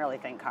mean, I didn't really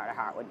think Carter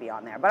Hart would be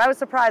on there. But I was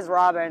surprised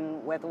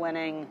Robin with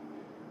winning.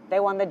 They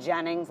won the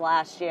Jennings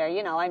last year.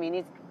 You know, I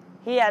mean,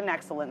 he had an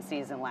excellent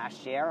season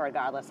last year,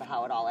 regardless of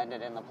how it all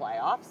ended in the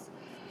playoffs.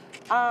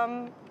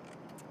 Oh,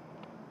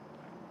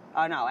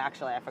 no,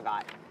 actually, I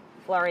forgot.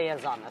 Fleury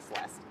is on this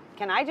list.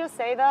 Can I just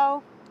say,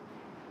 though,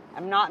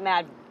 I'm not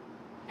mad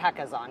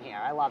Pekka's on here.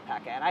 I love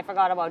Pekka. And I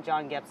forgot about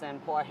John Gibson.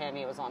 Poor him.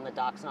 He was on the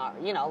Ducks. Not,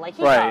 you know, like,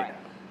 he's all right.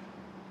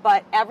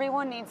 But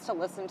everyone needs to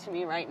listen to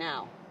me right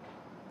now.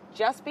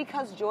 Just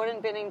because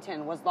Jordan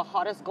Binnington was the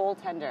hottest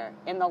goaltender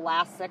in the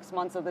last 6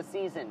 months of the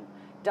season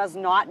does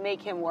not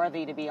make him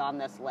worthy to be on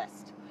this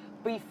list.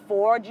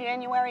 Before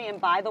January,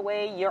 and by the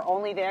way, you're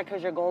only there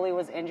because your goalie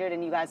was injured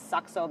and you guys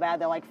suck so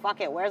bad, they're like,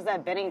 fuck it, where's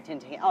that Binnington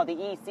team? Oh, the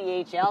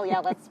ECHL? Yeah,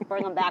 let's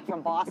bring him back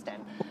from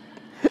Boston.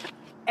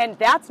 And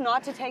that's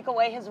not to take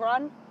away his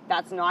run.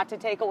 That's not to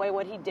take away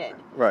what he did.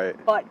 Right.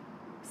 But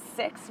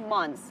 6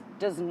 months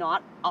does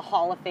not a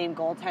Hall of Fame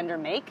goaltender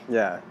make.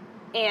 Yeah.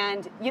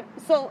 And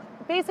so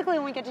basically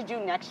when we get to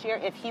June next year,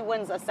 if he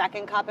wins a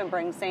second cup and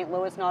brings St.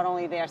 Louis not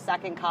only their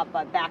second cup,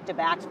 but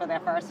back-to-backs for their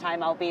first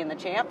time out being the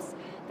champs,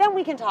 then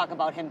we can talk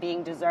about him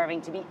being deserving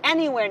to be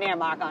anywhere near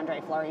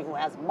Marc-Andre Fleury, who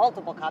has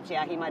multiple cups.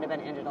 Yeah, he might have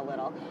been injured a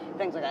little,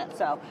 things like that.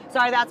 So,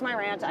 sorry, that's my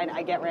rant.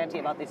 I get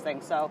ranty about these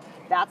things. So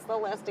that's the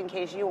list in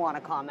case you want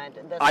to comment.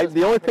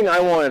 The only thing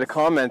I wanted to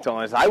comment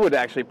on is I would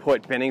actually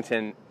put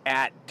Binnington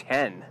at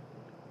 10.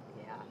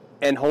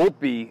 And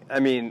Holtby, I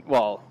mean,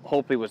 well,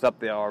 Holtby was up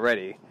there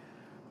already,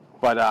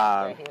 but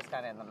yeah, he was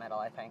kind of in the middle,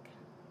 I think.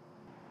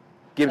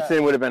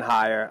 Gibson would have been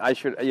higher.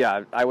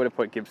 I would have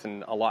put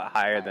Gibson a lot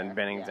higher than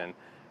Binnington. Yeah.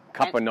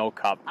 Cup or no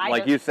cup,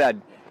 like you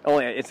said,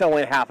 it's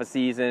only half a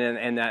season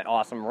and that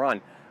awesome run.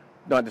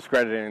 Not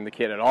discrediting the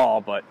kid at all,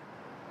 but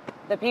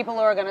the people who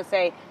are going to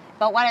say,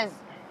 but what is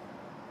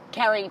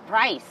Carey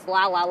Price?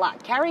 La la la.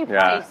 Carey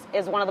Price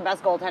is one of the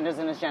best goaltenders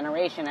in his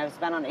generation. Has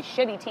been on a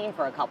shitty team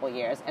for a couple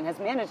years and has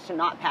managed to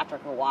not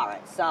Patrick Roy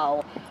it.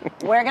 So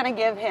we're going to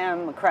give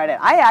him credit.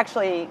 I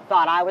actually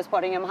thought I was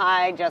putting him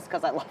high just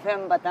because I love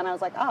him, but then I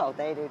was like, oh,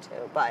 they do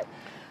too. But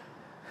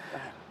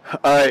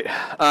all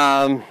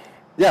right,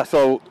 yeah.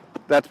 So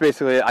that's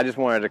basically it. I just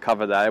wanted to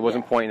cover that. I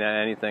wasn't pointing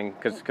at anything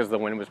because the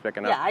wind was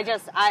picking up. Yeah,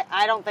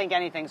 I don't think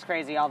anything's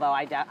crazy, although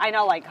I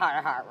know like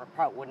Carter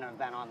Hart wouldn't have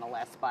been on the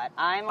list, but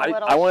I'm a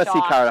little I want to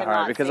see Carter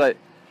Hart because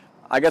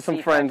I got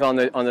some friends on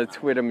the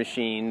Twitter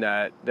machine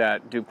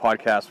that do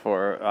podcasts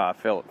for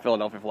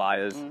Philadelphia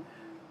Flyers,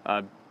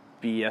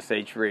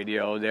 BSH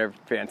Radio. They're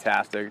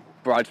fantastic.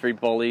 Broad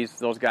Street Bullies.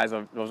 Those guys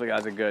are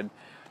good.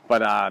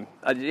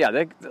 But yeah,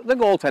 the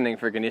goaltending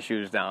freaking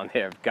issues down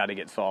there have got to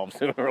get solved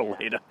sooner or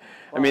later.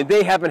 I mean,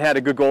 they haven't had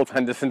a good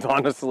goaltender since,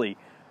 honestly,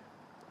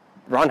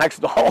 Ron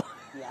Hextall.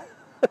 Yeah.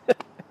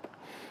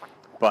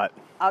 But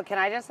Oh, can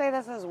I just say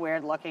this is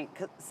weird looking?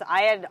 'Cause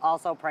I had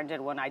also printed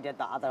when I did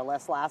the other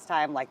list last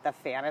time, like the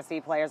fantasy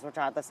players, which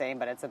aren't the same,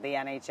 but it's at the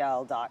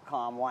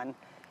NHL.com one.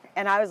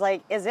 And I was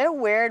like, is it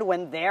weird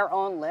when their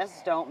own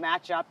lists don't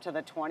match up to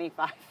the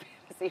 25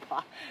 fantasy,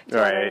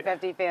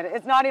 250 fantasy?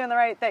 It's not even the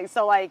right thing.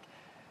 So, like,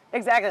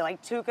 exactly,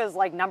 like Tuukka's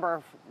like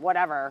number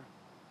whatever,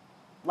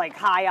 like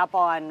high up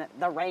on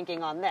the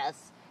ranking on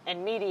this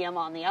and medium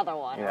on the other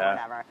one or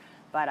whatever.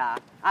 But I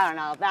don't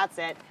know. That's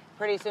it.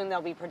 Pretty soon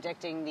they'll be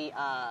predicting the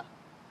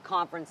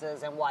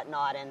conferences and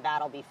whatnot, and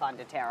that'll be fun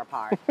to tear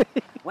apart.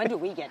 When do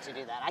we get to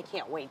do that? I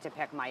can't wait to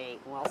pick my 8,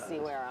 and we'll see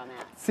where I'm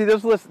at. see,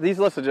 these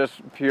lists are just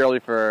purely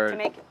for... To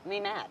make me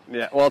mad.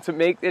 Yeah, well,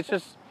 it's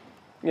just,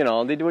 you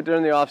know, they do it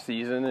during the off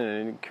season,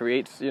 and it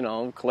creates, you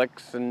know,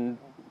 clicks and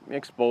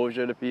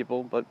exposure to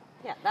people, but...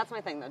 Yeah, that's my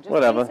thing, though. Just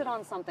Whatever. base it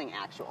on something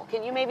actual.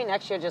 Can you maybe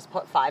next year just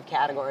put 5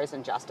 categories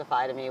and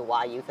justify to me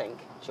why you think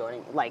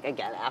Jordan, like,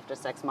 again, after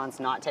 6 months,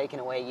 not taking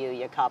away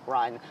your cup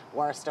run,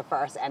 worst to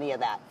first, any of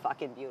that,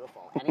 fucking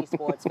beautiful. Any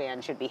sports fan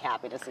should be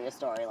happy to see a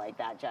story like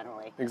that,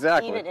 generally.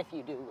 Exactly. Even if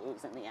you do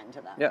lose in the end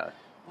to them. Yeah.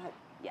 But,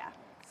 yeah.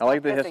 I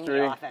like the Stop pissing me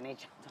history. off,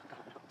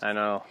 NHL.com. I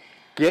know.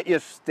 Get your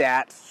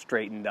stats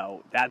straightened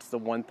out. That's the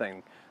one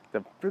thing.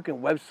 The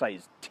freaking website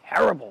is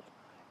terrible.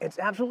 It's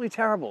absolutely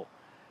terrible.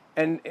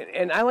 And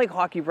I like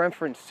hockey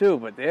reference too,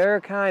 but they're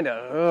kind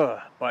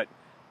of But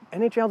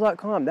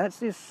NHL.com, that's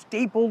the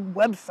stapled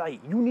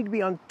website. You need to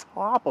be on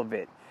top of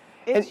it.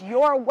 It's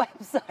your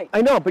website.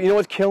 I know, but you know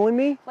what's killing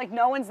me? Like,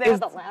 no one's there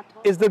with a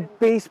laptop. Is the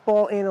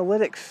baseball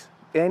analytics.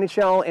 The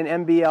NHL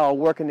and NBL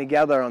working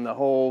together on the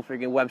whole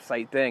freaking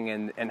website thing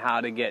and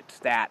how to get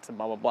stats and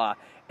blah, blah, blah.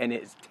 And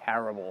it's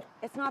terrible.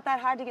 It's not that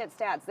hard to get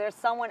stats. There's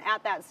someone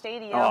at that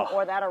stadium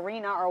or that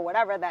arena or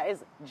whatever that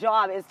his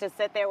job is to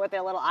sit there with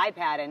their little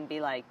iPad and be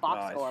like,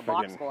 box score,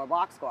 box score,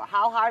 box score.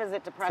 How hard is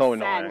it to press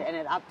send and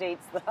it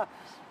updates the...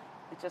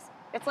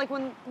 It's like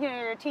when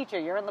you're a teacher,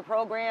 you're in the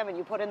program and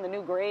you put in the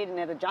new grade and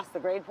it adjusts the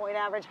grade point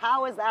average.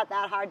 How is that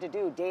hard to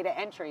do? Data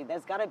entry.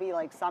 There's got to be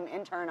like some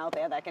intern out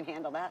there that can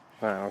handle that.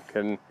 Oh,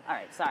 kidding. All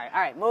right, sorry. All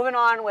right, moving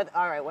on with.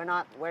 All right, we're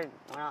not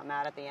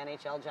mad at the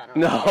NHL general.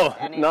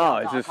 No,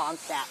 it's just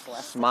stats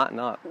list. smarten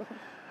up.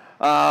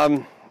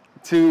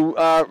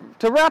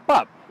 To wrap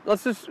up,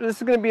 this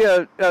is going to be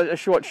a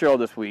short show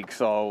this week.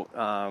 So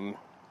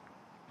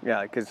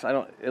yeah, because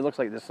it looks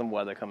like there's some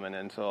weather coming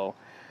in. So.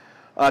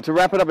 To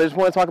wrap it up, I just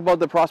want to talk about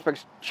the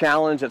Prospects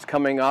Challenge that's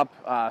coming up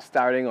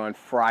starting on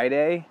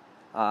Friday,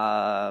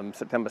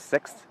 September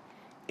 6th,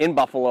 in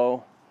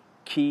Buffalo,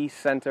 Key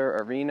Center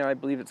Arena, I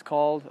believe it's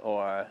called,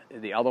 or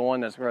the other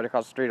one that's right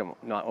across the street, I'm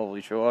not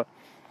overly sure.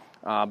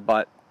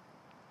 But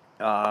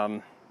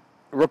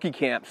rookie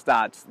camp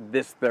starts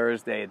this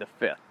Thursday, the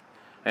 5th,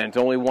 and it's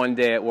only one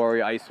day at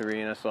Warrior Ice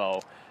Arena,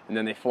 and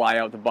then they fly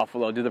out to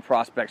Buffalo, do the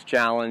Prospects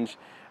Challenge,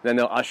 then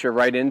they'll usher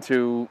right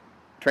into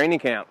training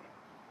camp.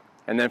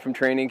 And then from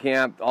training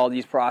camp, all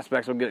these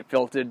prospects will get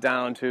filtered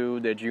down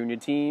to their junior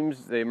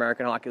teams, the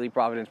American Hockey League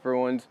Providence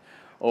Bruins,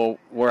 or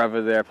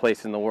wherever their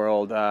place in the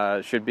world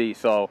should be.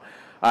 So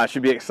it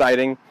should be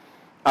exciting.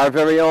 Our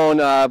very own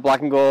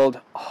Black and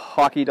Gold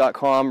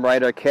Hockey.com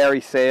writer,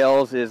 Carrie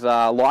Sales, is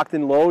locked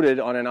and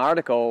loaded on an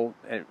article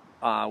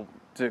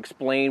to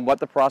explain what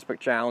the Prospect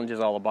Challenge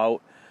is all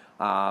about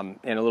and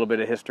a little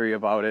bit of history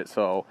about it.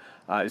 So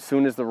as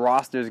soon as the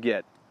rosters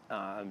get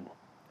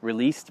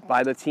released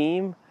by the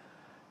team,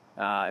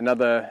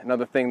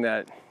 another thing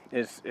that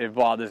it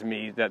bothers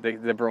me that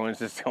the Bruins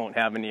just don't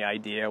have any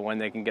idea when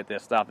they can get their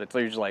stuff. It's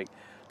usually like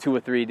 2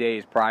 or 3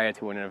 days prior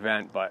to an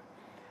event, but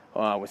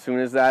as soon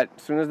as that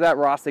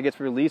roster gets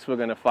released, we're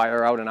going to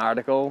fire out an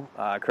article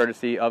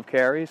courtesy of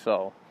Carrie.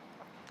 So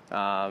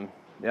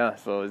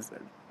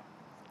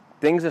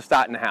things are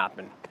starting to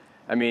happen.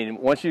 I mean,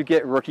 once you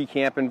get rookie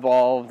camp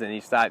involved and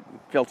you start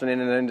filtering in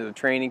and into the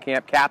training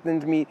camp,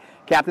 captains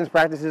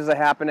practices are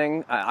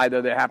happening.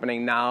 Either they're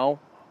happening now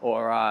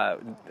or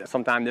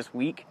sometime this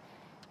week.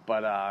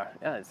 But,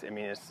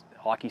 it's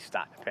hockey's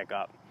starting to pick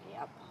up.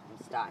 Yep,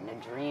 I'm starting to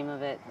dream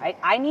of it.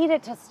 I need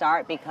it to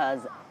start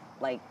because,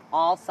 like,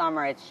 all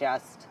summer it's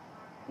just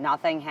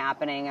nothing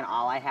happening and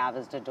all I have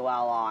is to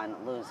dwell on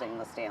losing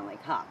the Stanley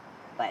Cup.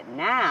 But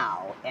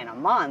now, in a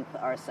month,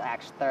 or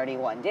actually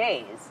 31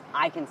 days,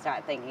 I can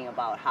start thinking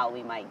about how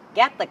we might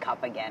get the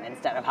cup again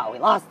instead of how we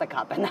lost the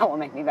cup, and that will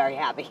make me very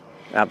happy.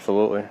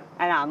 Absolutely.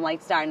 And I'm,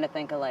 like, starting to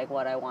think of, like,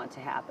 what I want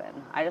to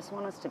happen. I just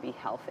want us to be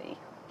healthy.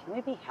 Can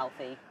we be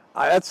healthy?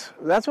 That's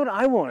what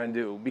I want to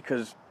do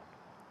because,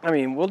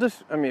 we'll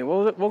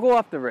go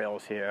off the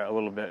rails here a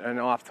little bit and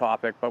off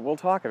topic, but we'll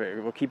talk of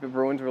it. We'll keep it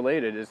Bruins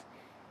related.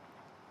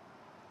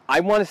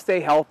 I want to stay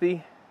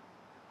healthy.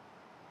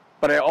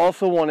 But I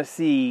also want to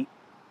see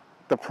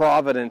the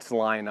Providence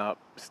lineup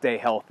stay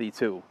healthy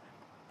too.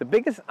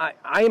 I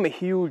am a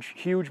huge,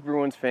 huge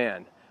Bruins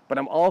fan, but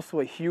I'm also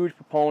a huge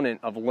proponent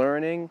of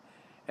learning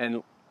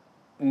and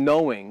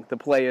knowing the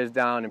players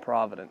down in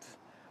Providence.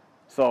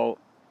 So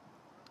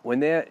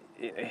when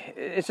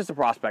it's just a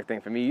prospect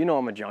thing for me. You know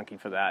I'm a junkie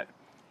for that.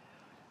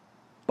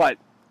 But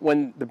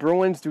when the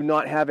Bruins do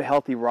not have a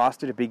healthy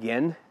roster to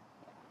begin,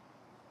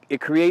 it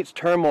creates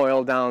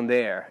turmoil down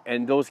there,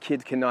 and those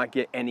kids cannot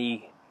get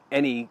any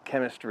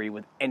chemistry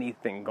with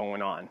anything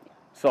going on.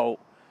 So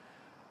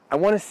I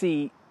want to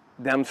see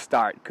them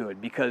start good,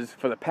 because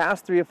for the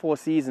past 3 or 4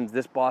 seasons,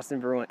 this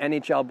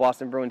NHL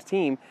Boston Bruins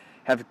team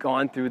have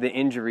gone through the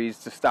injuries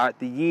to start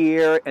the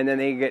year, and then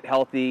they get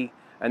healthy,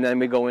 and then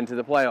we go into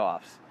the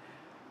playoffs.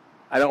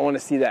 I don't want to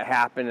see that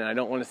happen, and I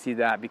don't want to see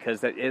that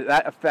because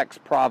that affects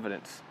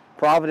Providence.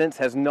 Providence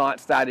has not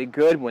started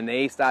good. When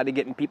they started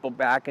getting people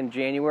back in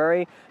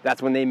January,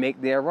 that's when they make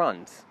their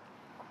runs.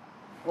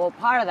 Well,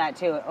 part of that,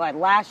 too, like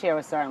last year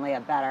was certainly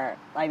a better,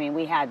 I mean,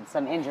 we had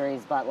some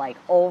injuries, but like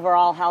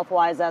overall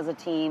health-wise as a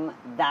team,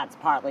 that's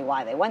partly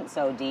why they went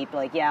so deep.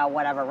 Like, yeah,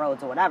 whatever,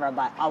 roads or whatever,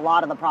 but a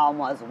lot of the problem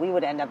was we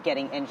would end up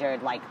getting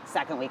injured like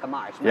second week of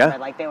March. Remember?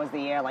 Like there was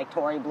the year like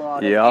Torrey blew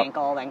out his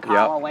ankle, then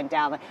Coyle went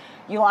down.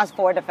 You lost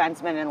 4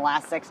 defensemen in the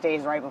last 6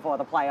 days right before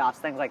the playoffs,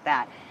 things like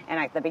that. And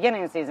at the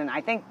beginning of the season,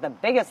 I think the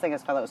biggest thing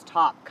is for those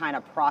top kind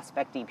of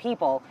prospecty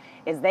people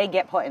is they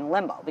get put in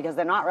limbo because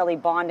they're not really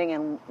bonding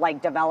and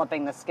like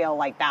developing the skill.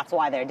 Like that's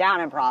why they're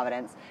down in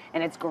Providence.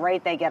 And it's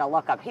great they get a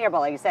look up here, but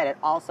like you said, it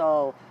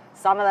also,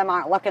 some of them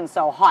aren't looking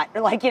so hot.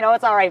 Like, you know,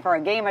 it's all right for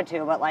a game or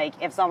two, but like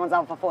if someone's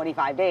out for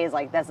 45 days,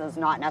 like this is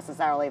not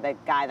necessarily the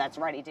guy that's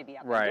ready to be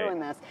up there doing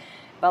this.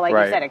 But like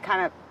you said, it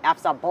kind of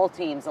F's up both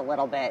teams a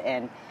little bit.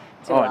 And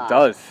it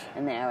does.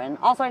 In there. And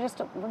also,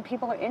 when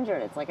people are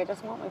injured, it's like, I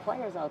just want my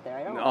players out there.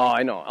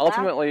 I know.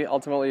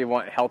 Ultimately, you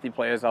want healthy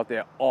players out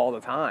there all the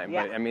time.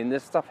 Yeah. But, I mean,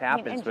 this stuff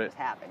happens. Injuries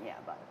happen,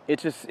 but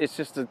it's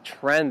just a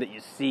trend that you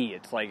see.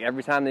 It's like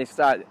every time they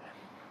start,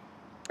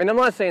 and I'm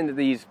not saying that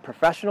these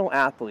professional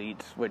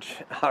athletes, which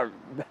are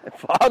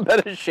far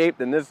better shape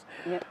than this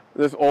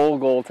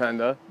old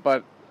goaltender,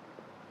 but,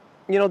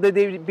 you know,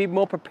 they'd be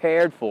more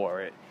prepared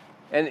for it.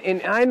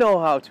 And I know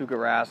how Tuukka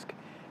Rask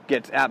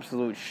gets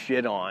absolute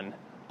shit on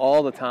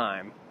all the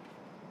time,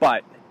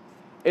 but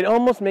it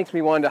almost makes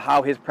me wonder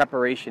how his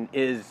preparation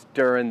is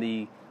during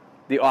the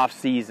off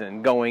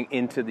season going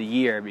into the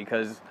year,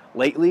 because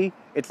lately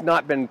it's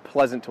not been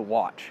pleasant to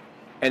watch,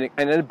 and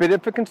a bit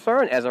of a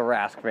concern as a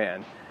Rask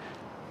fan.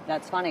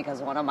 That's funny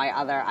because one of my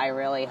other I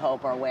really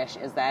hope or wish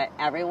is that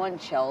everyone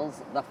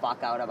chills the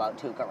fuck out about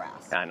Tuukka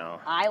Rask. I know.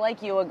 I,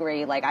 like you,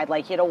 agree. Like, I'd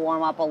like you to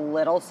warm up a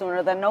little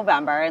sooner than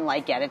November and,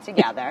 like, get it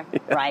together,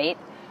 right?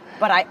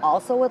 But I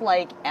also would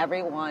like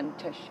everyone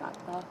to shut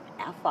the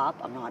F up.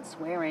 I'm not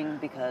swearing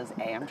because,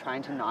 A, I'm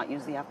trying to not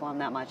use the F-bomb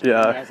that much.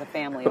 Yeah. There's a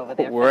family over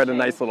there We're fishing, at a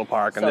nice little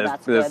park, and so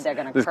that's good. They're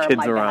gonna there's curb kids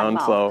my around,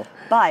 bad so. mouth.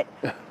 But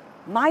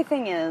my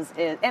thing is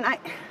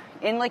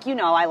and like, you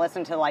know, I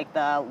listen to like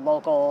the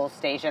local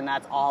station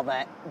that's all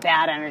the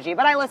bad energy,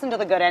 but I listen to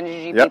the good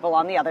energy people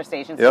on the other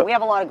stations. So we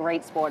have a lot of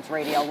great sports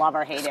radio, love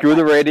or hate it. Screw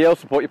the radio,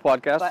 support your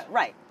podcast. But,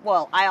 right.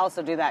 Well, I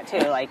also do that too.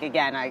 Like,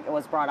 again, it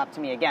was brought up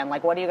to me again.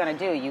 Like, what are you going to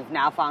do? You've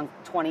now found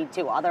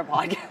 22 other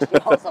podcasts you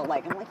also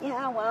like. I'm like,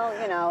 yeah, well,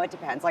 you know, it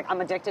depends. Like,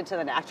 I'm addicted to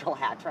the Natural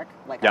Hat Trick.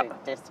 Like, I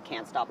just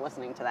can't stop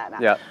listening to that now.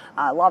 Yeah.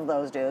 I love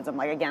those dudes. I'm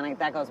like, again,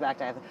 that goes back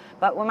to,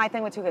 but when my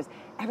thing with Tuukka is,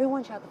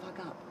 everyone shut the fuck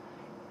up.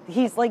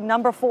 He's like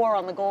number 4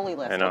 on the goalie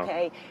list,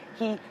 okay?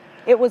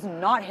 It was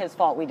not his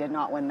fault we did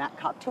not win that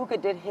cup.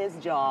 Tuukka did his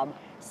job,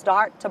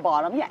 start to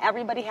bottom. Yeah,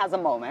 everybody has a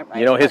moment, right?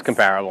 You know, his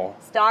comparable.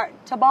 Start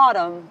to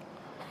bottom.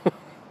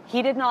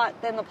 He did not,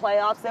 in the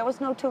playoffs, there was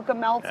no Tuukka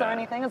melts or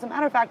anything. As a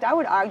matter of fact, I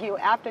would argue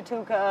after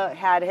Tuukka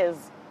had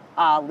his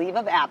leave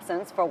of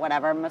absence for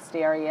whatever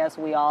mysterious,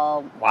 we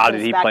all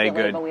did he play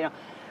good?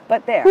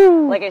 But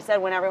like I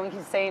said, when everyone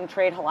keeps saying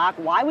trade Halak,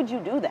 why would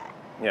you do that?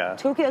 Yeah.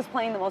 Tuukka is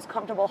playing the most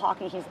comfortable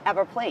hockey he's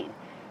ever played.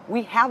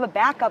 We have a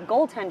backup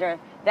goaltender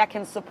that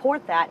can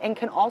support that and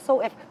can also,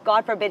 if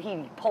God forbid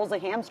he pulls a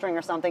hamstring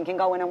or something, can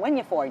go in and win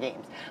you 4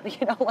 games.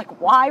 You know, like,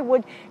 why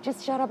would,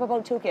 just shut up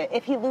about Tuukka.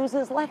 If he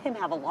loses, let him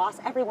have a loss.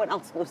 Everyone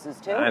else loses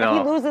too. If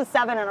he loses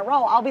 7 in a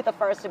row, I'll be the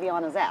first to be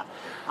on his ass.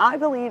 I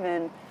believe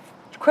in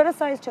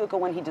criticize Tuukka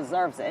when he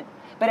deserves it,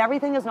 but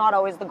everything is not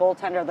always the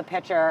goaltender, the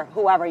pitcher,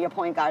 whoever, your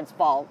point guard's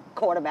fault,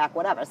 quarterback,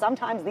 whatever.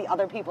 Sometimes the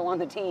other people on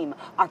the team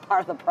are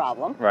part of the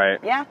problem. Right.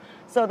 Yeah?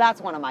 So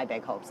that's one of my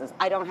big hopes is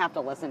I don't have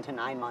to listen to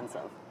 9 months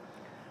of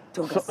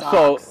Tuukka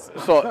sucks.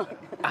 So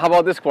how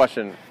about this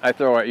question I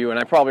throw at you, and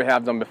I probably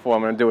have done before,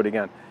 I'm going to do it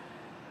again.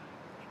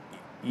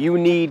 You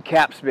need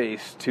cap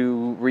space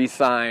to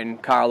re-sign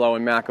Carlo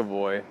and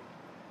McAvoy.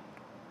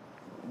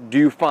 Do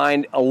you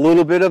find a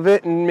little bit of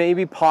it and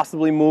maybe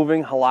possibly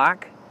moving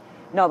Halak?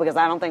 No, because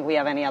I don't think we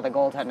have any other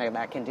goaltender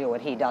that can do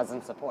what he does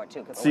and support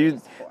Tuukka. So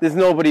there's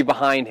nobody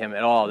behind him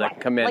at all that can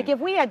come in. Like if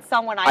we had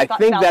someone I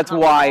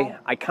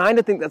kind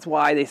of think that's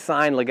why they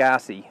signed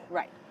Legacy.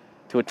 Right.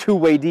 To a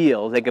 2-way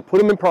deal. They could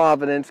put him in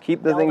Providence,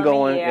 keep the thing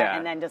going.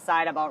 And then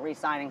decide about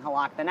re-signing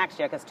Halak the next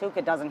year, because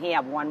Tuukka doesn't he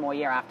have 1 more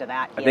year after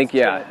that? I think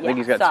he's got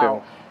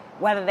 2.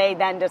 Whether they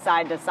then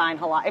decide to sign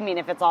Halak, I mean,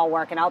 if it's all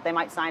working out, they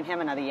might sign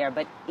him another year.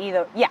 But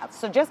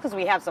so just because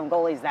we have some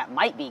goalies that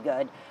might be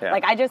good,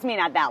 like I just mean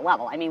at that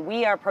level. I mean,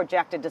 we are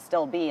projected to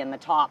still be in the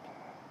top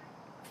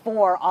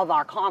 4 of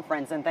our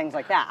conference and things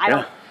like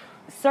that.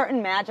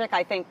 Certain magic,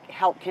 I think,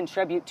 help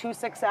contribute to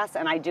success,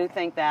 and I do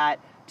think that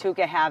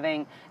Tuukka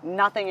having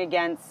nothing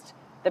against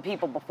the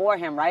people before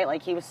him, right?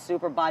 Like, he was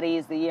super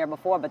buddies the year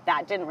before, but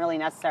that didn't really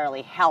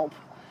necessarily help.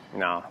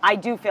 No. I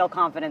do feel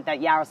confident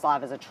that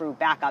Yaroslav is a true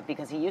backup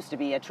because he used to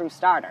be a true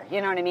starter. You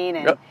know what I mean?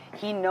 And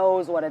he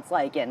knows what it's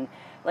like. And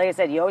like I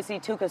said, you always see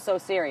Tuukka so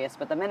serious,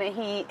 but the minute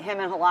him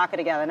and Halak are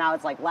together, now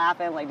it's like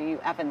laughing, like, do you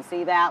effing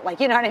see that?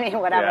 Like, you know what I mean?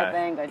 Whatever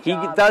thing. Good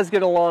job. He does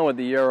get along with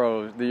the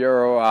Euro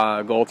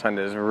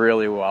goaltenders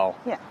really well.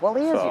 Yeah, well,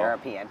 he is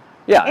European.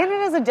 Yeah. And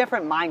it is a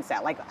different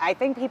mindset. Like, I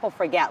think people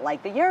forget,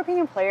 like, the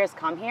European players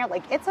come here,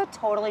 like, it's a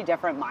totally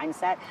different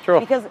mindset. True.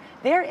 Because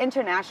they're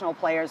international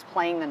players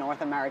playing the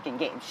North American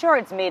game. Sure,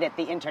 it's made it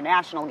the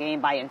international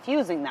game by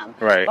infusing them.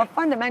 Right. But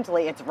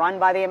fundamentally, it's run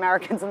by the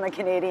Americans and the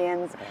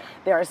Canadians.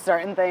 There are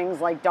certain things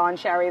like Don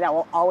Cherry that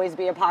will always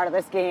be a part of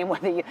this game.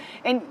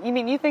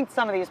 You think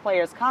some of these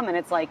players come and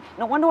it's like,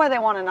 no wonder why they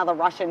want another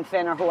Russian,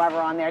 Finn, or whoever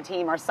on their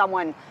team, or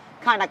someone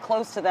kind of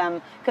close to them,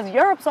 because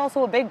Europe's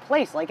also a big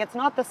place. Like, it's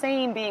not the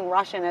same being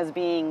Russian as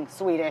being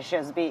Swedish,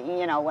 as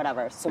being,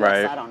 whatever, Swiss.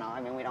 Right. I don't know.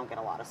 I mean, we don't get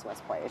a lot of Swiss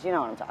players. You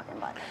know what I'm talking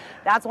about.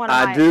 That's one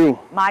of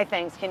my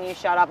things. Can you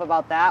shut up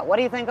about that? What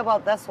do you think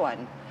about this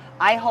one?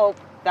 I hope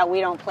that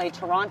we don't play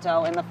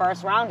Toronto in the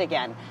first round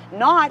again.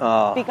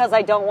 Not because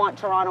I don't want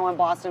Toronto and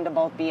Boston to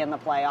both be in the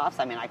playoffs.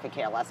 I mean, I could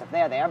care less if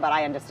they're there, but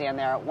I understand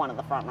they're one of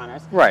the front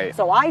runners. Right.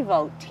 So I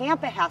vote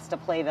Tampa has to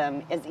play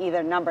them as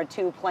either number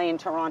 2 playing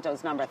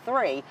Toronto's number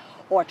 3,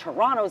 or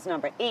Toronto's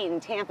number 8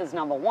 and Tampa's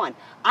number 1.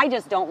 I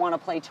just don't want to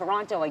play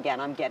Toronto again.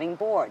 I'm getting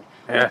bored.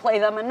 We play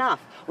them enough.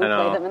 We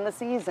play them in the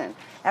season.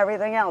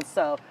 Everything else.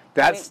 So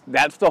that's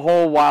the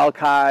whole wild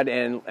card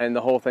and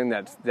the whole thing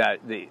that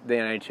the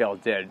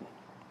NHL did.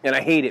 And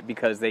I hate it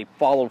because they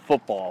follow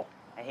football.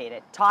 I hate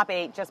it. Top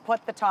 8, just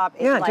put the top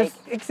 8. Yeah,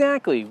 just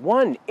exactly.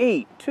 1,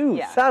 8,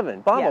 2,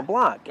 7, blah, blah,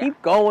 blah. Keep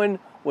going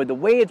with the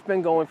way it's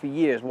been going for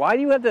years. Why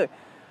do you have to...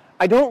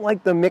 I don't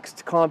like the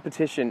mixed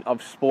competition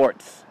of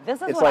sports.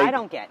 This is what I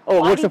don't get.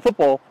 What's the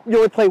football? You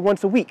only play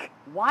once a week.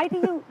 My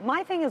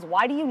thing is,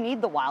 why do you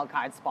need the wild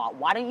card spot?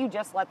 Why don't you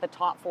just let the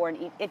top 4 in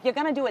each... If you're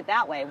going to do it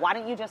that way, why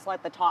don't you just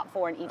let the top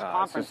 4 in each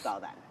conference go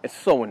then? It's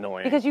so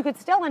annoying. Because you could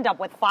still end up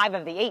with 5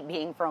 of the 8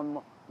 being from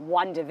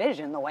one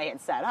division the way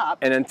it's set up.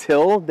 And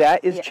until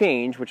that is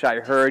changed, which I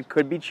heard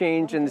could be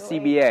changed in the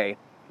CBA,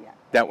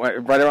 that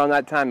right around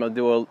that time they'll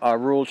do a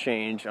rule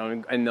change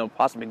and they'll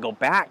possibly go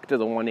back to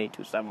the 1, 8,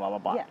 2, 7, blah, blah,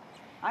 blah. Yeah,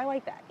 I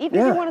like that. Even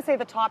if you want to say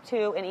the top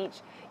 2 in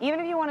each... Even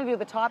if you want to do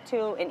the top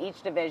 2 in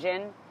each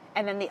division,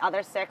 and then the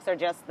other 6 are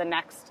just the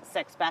next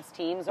 6 best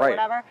teams or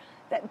whatever,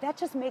 that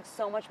just makes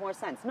so much more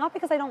sense. Not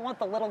because I don't want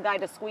the little guy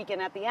to squeak in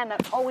at the end.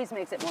 That always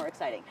makes it more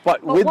exciting.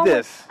 But with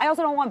this... I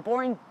also don't want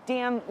boring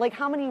like,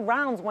 how many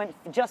rounds went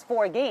just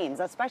 4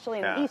 games, especially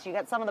in the East? You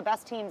got some of the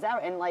best teams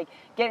out and, like,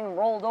 getting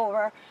rolled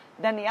over.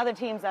 Then the other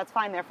teams, that's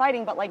fine, they're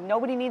fighting, but, like,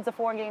 nobody needs a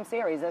 4-game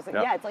series. It's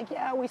like,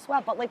 we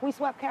swept, but, like, we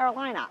swept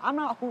Carolina. I'm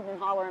not hooting and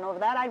hollering over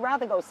that. I'd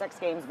rather go 6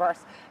 games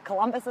versus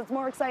Columbus. It's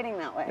more exciting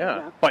that way.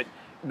 Yeah, but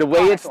the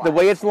way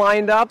it's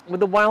lined up with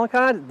the wild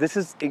card, this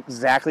is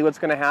exactly what's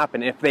going to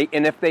happen. If they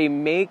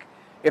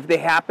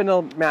happen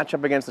to match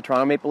up against the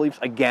Toronto Maple Leafs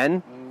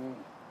again,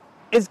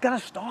 it's got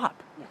to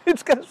stop.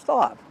 It's got to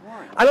stop.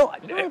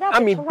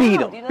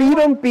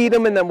 Beat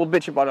them, and then we'll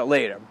bitch about it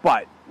later.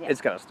 But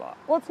it's got to stop.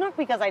 Well, it's not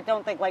because I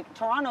don't think, like,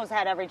 Toronto's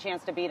had every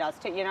chance to beat us,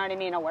 too, you know what I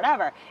mean, or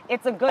whatever.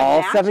 It's a good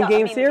all matchup.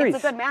 7-game series.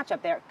 It's a good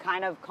matchup. They're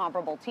kind of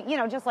comparable teams,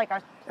 just like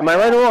our... Am I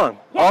right or wrong?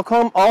 Yeah.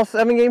 All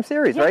 7-game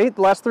series, right?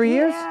 The last 3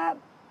 years?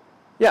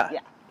 Yeah.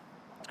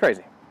 It's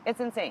crazy. It's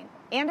insane.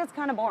 And it's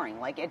kind of boring.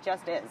 Like, it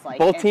just is. Like,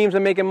 both teams are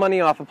making money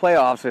off of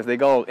playoffs if they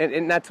go.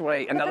 And that's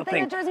why another thing. The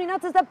thing that drives me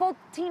nuts is that both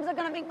teams are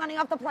going to make money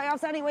off the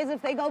playoffs anyways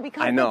if they go,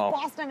 because it's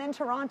Boston and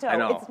Toronto. I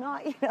know. It's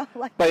not,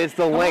 like... But it's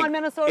the length. On,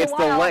 Minnesota it's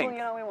Wild, the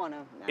length. We want to...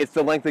 It's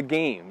the length of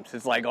games.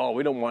 It's like,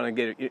 we don't want to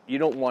get... You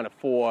don't want a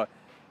 4,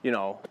 You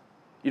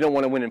don't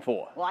want to win in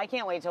 4. Well, I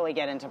can't wait till we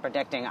get into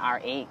predicting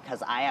our 8,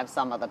 because I have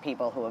some of the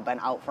people who have been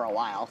out for a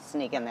while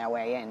sneaking their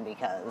way in,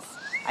 because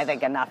I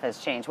think enough has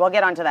changed. We'll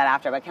get onto that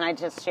after, but can I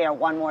just share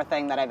one more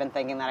thing that I've been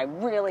thinking that I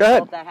really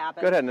hope that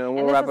happens? Go ahead, and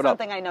we'll wrap it up. And this is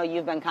something I know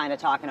you've been kind of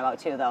talking about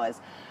too, though, is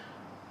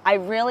I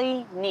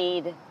really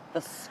need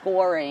the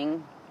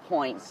scoring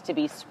points to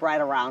be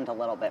spread around a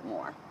little bit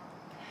more.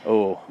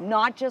 Oh.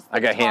 Not just the I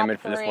got top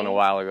hammered for 3. this one a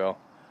while ago.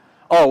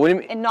 Oh, what do you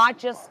mean? And not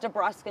just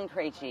DeBrusk and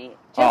Krejci.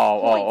 Just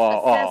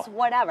points, assists,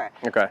 whatever.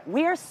 Okay.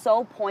 We're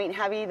so point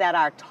heavy that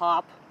our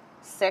top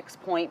 6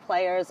 point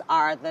players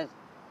are the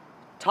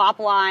top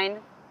line,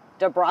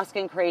 DeBrusk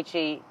and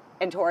Krejci,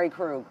 and Torrey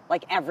Krug,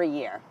 like every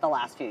year, the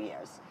last few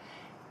years.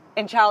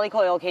 And Charlie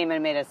Coyle came in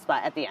and made a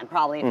spot at the end,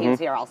 probably if he was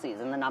here all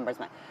season, the numbers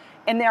meant.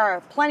 And there are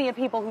plenty of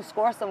people who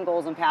score some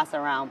goals and pass it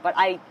around, but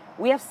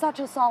we have such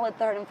a solid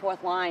 3rd and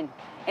 4th line.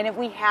 And if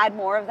we had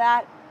more of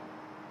that,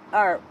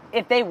 or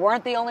if they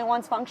weren't the only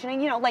ones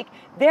functioning, like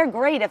they're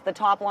great if the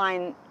top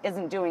line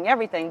isn't doing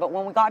everything. But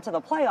when we got to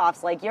the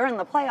playoffs, like you're in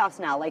the playoffs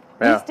now, like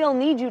we still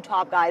need you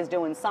top guys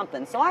doing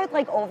something. So I'd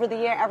like over the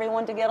year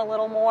everyone to get a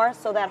little more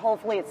so that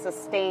hopefully it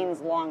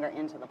sustains longer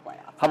into the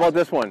playoffs. How about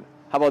this one?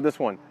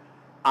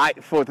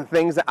 For the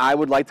things that I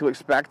would like to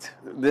expect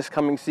this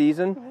coming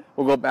season,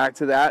 we'll go back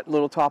to that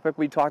little topic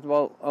we talked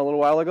about a little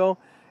while ago,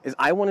 is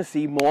I want to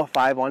see more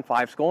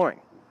 5-on-5 scoring.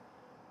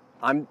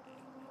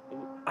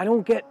 I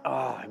don't get,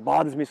 it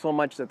bothers me so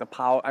much that the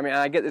power,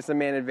 I get it's a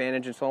man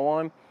advantage and so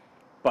on,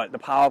 but the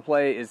power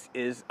play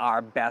is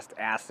our best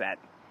asset.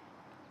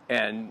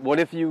 And what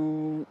if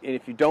you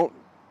don't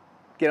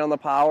get on the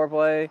power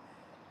play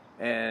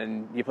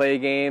and you play a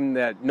game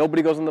that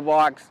nobody goes in the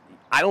box,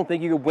 I don't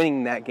think you're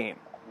winning that game.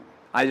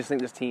 I just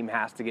think this team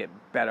has to get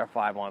better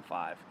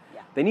 5-on-5.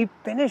 Yeah. They need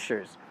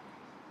finishers.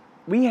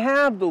 We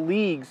have the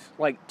league's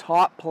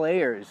top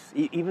players,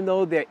 even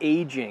though they're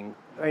aging.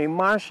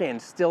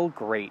 Marchand's still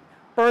great.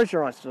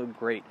 Bergeron's still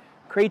great.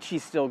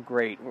 Krejci's still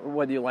great,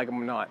 whether you like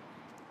him or not.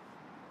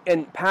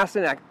 And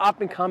Pasternak, up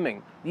and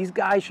coming. These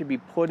guys should be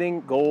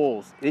putting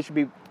goals. They should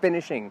be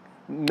finishing.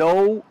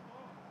 No.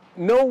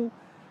 It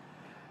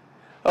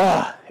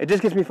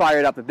just gets me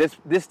fired up that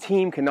this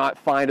team cannot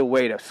find a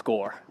way to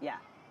score. Yeah.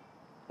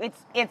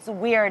 It's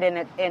weird,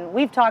 and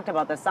we've talked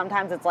about this.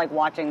 Sometimes it's like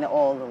watching the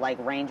old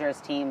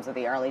Rangers teams of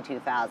the early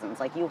 2000s.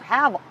 Like you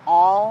have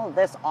all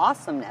this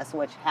awesomeness,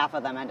 which half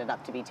of them ended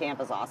up to be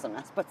Tampa's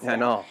awesomeness, but still, I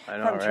know,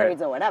 from right?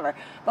 Trades or whatever.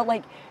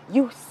 But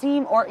you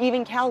seem, or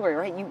even Calgary,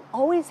 right? You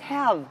always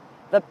have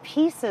the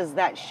pieces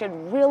that should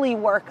really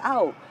work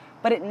out,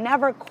 but it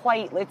never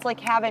quite. It's like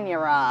having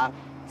your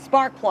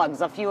spark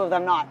plugs. A few of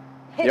them not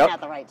hitting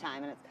at the right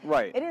time, and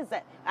it is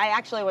that. I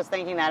actually was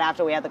thinking that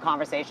after we had the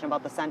conversation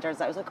about the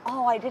centers, I was like,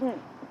 I didn't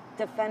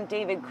defend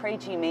David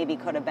Krejci. Maybe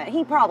could have been.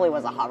 He probably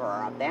was a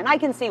hoverer up there, and I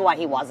can see why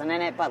he wasn't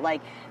in it. But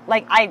like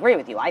I agree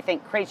with you. I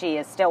think Krejci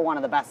is still one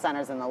of the best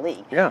centers in the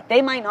league. Yeah.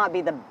 They might not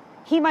be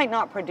he might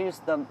not produce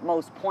the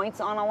most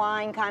points on a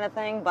line kind of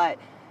thing, but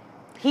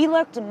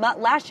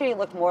last year he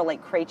looked more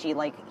like Krejci,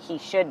 like he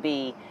should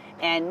be.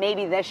 And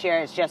maybe this year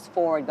it's just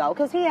forward go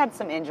because he had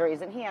some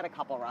injuries and he had a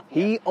couple rough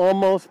years. He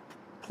almost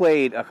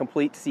played a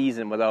complete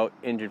season without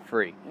injured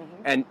free.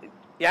 And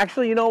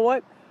actually, you know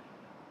what?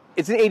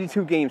 It's an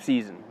 82-game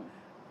season.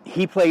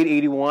 He played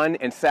 81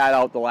 and sat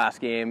out the last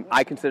game.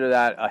 I consider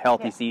that a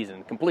healthy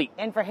season, complete.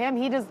 And for him,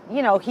 he just,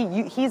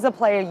 he's a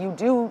player you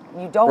don't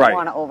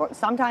want to over.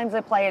 Sometimes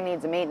a player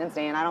needs a maintenance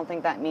day, and I don't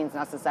think that means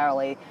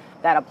necessarily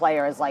that a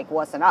player is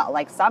wussing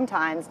out.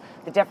 Sometimes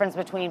the difference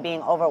between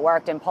being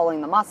overworked and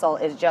pulling the muscle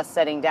is just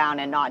sitting down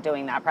and not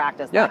doing that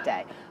practice that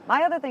day.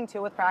 My other thing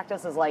too with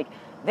practice is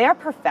they're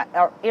perfect,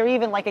 or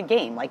even a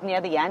game,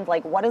 near the end,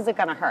 what is it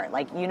going to hurt?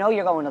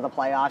 You're going to the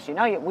playoffs.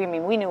 We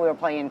knew we were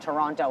playing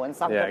Toronto in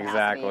some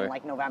capacity in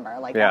November.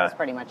 That was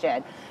pretty much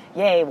it.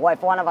 Yay!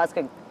 If one of us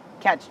could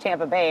catch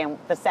Tampa Bay, and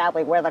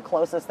sadly we're the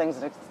closest things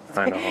to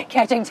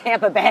catching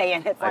Tampa Bay,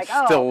 and it's I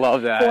still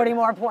love that 40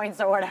 more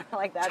points or whatever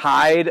like that.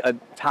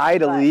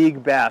 Tied a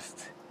league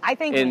best. I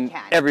think in we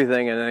can.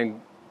 Everything,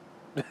 and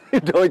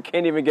then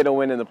can't even get a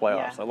win in the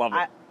playoffs. I love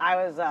it. I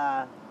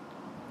was.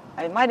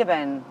 It might have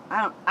been,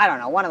 I don't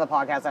know, one of the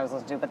podcasts I was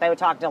listening to, but they would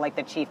talk to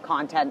the chief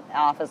content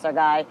officer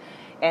guy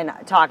and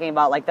talking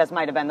about this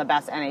might have been the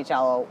best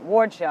NHL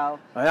award show.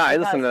 Oh, yeah, I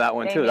listened to that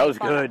one too. That was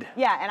good.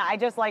 Yeah, and I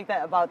just like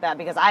that about that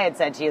because I had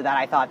said to you that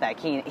I thought that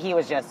he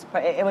was just,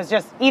 it was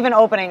just even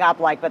opening up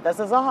but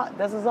this is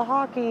a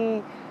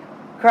hockey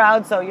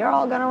crowd, so you're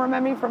all going to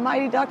remember me from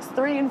Mighty Ducks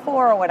 3 and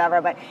 4 or whatever,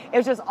 but it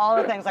was just all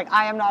the things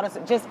I am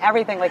not, just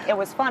everything, it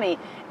was funny,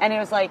 and it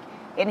was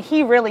and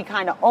he really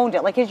kind of owned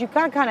it, because you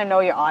got to kind of know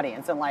your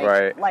audience, and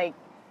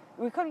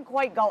we couldn't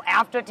quite go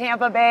after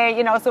Tampa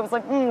Bay, so it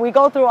was we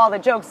go through all the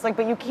jokes,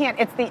 but you can't,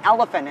 it's the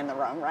elephant in the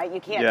room, right?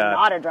 You can't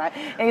not address,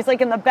 and he's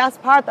and the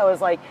best part though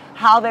is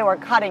how they were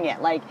cutting it,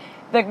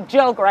 the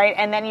joke, right?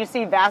 And then you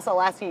see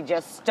Vasilevsky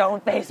just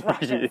stone-faced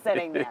Russian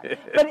sitting there.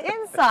 But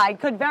inside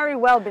could very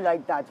well be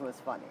that was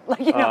funny.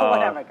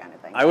 Whatever kind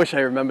of thing. I wish I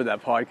remembered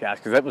that podcast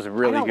because that was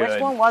really good. Which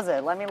one was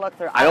it? Let me look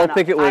through. I don't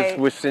think it was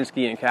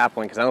Wyszynski and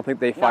Kaplan because I don't think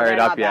they fired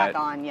up yet. No, they're not back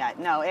on yet.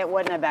 No, it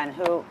wouldn't have been.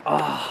 Who?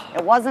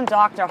 It wasn't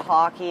Dr.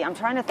 Hockey. I'm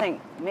trying to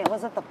think.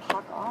 Was it the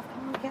Puck Off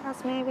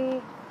podcast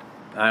maybe?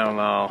 I don't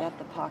know. Get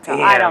the puck off.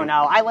 I don't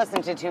know. I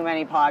listened to too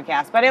many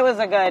podcasts. But it was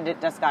a good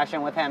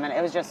discussion with him, and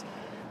it was just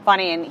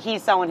funny, and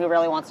he's someone who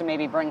really wants to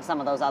maybe bring some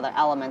of those other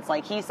elements.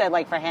 He said,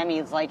 for him,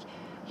 he's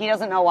he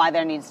doesn't know why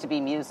there needs to be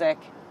music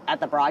at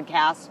the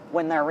broadcast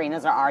when the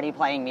arenas are already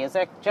playing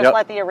music. Just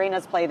let the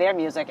arenas play their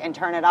music and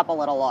turn it up a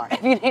little more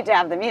if you need to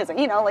have the music.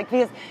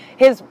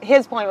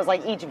 His point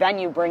was each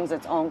venue brings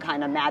its own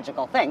kind of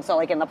magical thing. So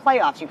in the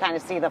playoffs, you kind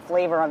of see the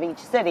flavor of each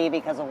city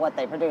because of what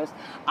they produce.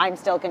 I'm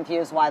still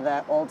confused why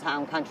the Old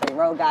Town Country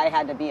Road guy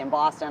had to be in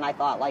Boston. I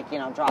thought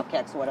drop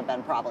kicks would have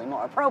been probably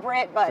more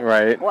appropriate, but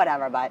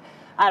whatever. But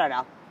I don't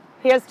know.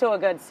 Here's to a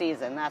good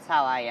season. That's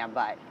how I am.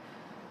 But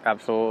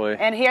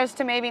absolutely. And here's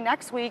to maybe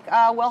next week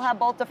we'll have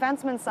both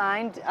defensemen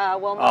signed.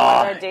 We'll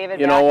know whether David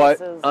you know what?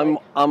 Backes is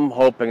I'm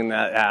hoping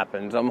that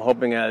happens. I'm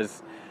hoping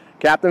as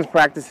captains'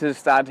 practices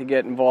start to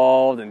get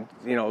involved, and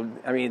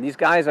these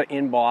guys are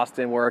in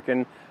Boston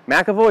working.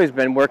 McAvoy's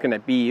been working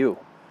at BU.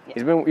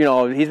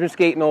 Yeah. He's been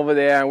skating over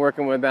there and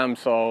working with them.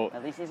 So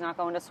at least he's not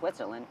going to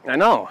Switzerland. I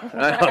know.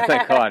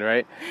 Thank God,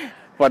 right?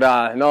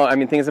 But no, I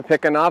mean things are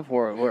picking up.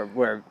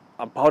 We're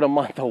about a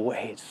month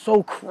away. It's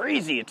so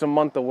crazy. It's a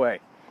month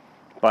away.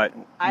 But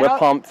we're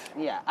pumped.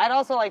 Yeah. I'd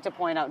also like to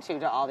point out, too,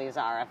 to all these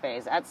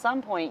RFAs, at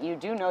some point you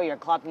do know your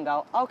club and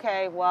go,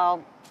 okay,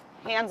 well,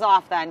 hands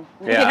off then.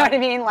 Yeah. You know what I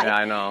mean? Yeah,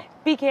 I know.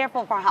 Be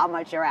careful for how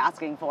much you're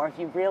asking for.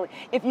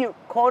 If you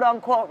quote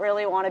unquote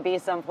really want to be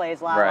someplace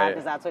loud,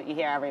 because that's what you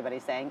hear everybody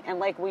saying. And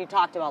like we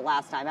talked about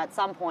last time, at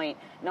some point,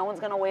 no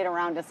one's going to wait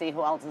around to see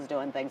who else is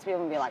doing things.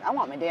 People will be like, I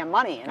want my damn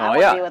money, and I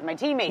want to be with my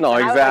teammates. No,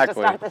 and exactly. I would like to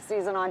start the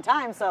season on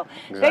time. So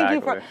thank you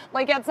for,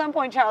 at some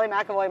point, Charlie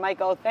McAvoy might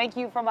go, thank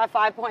you for my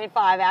 5.5.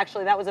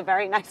 Actually, that was a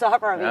very nice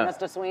offer of you,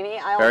 Mr. Sweeney.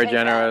 Very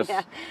generous.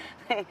 Yeah.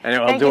 And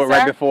I'll do it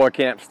right before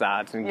camp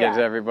starts and get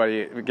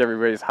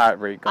everybody's heart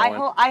rate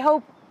going. I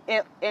hope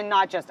it, and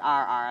not just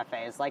our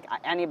RFAs, like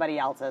anybody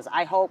else's.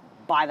 I hope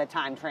by the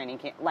time training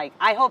camp,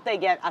 I hope they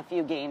get a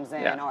few games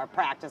in or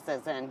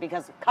practices in,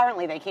 because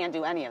currently they can't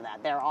do any of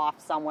that. They're off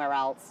somewhere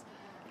else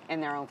in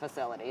their own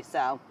facility.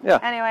 So,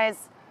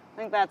 anyways, I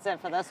think that's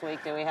it for this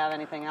week. Do we have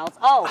anything else?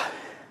 Oh,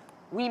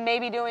 we may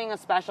be doing a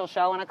special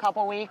show in a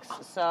couple weeks,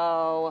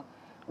 so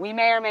we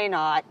may or may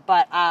not.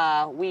 But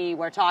we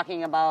were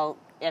talking about,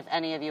 if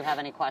any of you have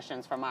any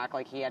questions for Mark,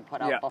 like he had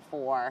put out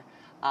before,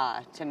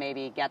 to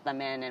maybe get them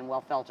in, and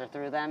we'll filter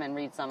through them and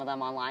read some of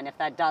them online. If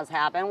that does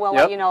happen, we'll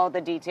let you know the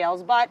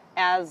details. But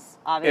as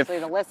obviously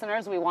the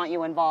listeners, we want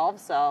you involved.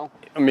 So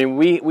I mean,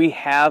 we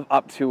have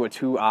up to a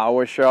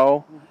 2-hour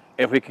show.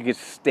 If we could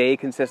stay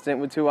consistent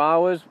with 2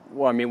 hours,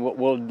 well, I mean,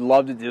 we'll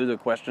love to do the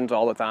questions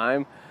all the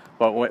time.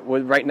 But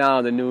right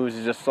now, the news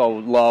is just so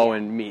low,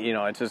 and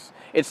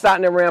it's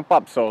starting to ramp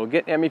up. So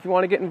if you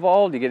want to get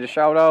involved, you get a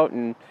shout out,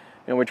 and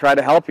we try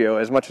to help you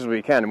as much as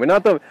we can. We're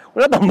not the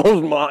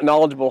most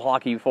knowledgeable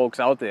hockey folks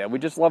out there. We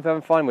just love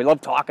having fun. We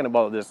love talking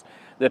about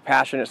the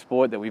passionate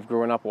sport that we've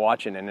grown up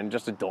watching and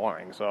just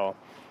adoring. So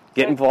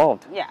get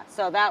involved. Yeah,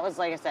 so that was,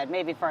 like I said,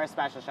 maybe for a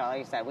special show. Like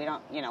you said, we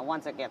don't,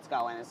 once it gets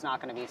going, it's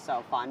not going to be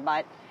so fun.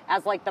 But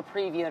as the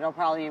preview, it'll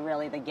probably be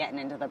really the getting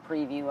into the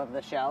preview of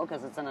the show,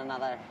 because it's in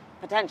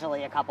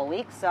potentially a couple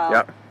weeks.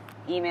 So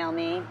email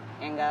me,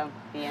 Inga,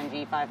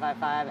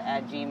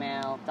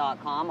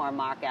 bng555@gmail.com, or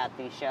Mark at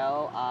the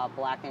show,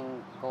 Black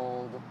and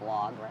Gold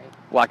blog, right?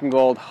 Black and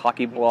Gold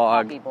hockey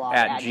blog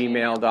at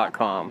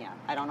gmail.com. Yeah,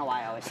 I don't know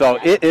why I always So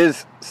it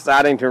is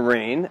starting to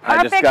rain. Perfect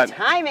I just got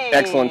timing.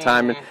 Excellent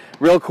timing.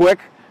 Real quick,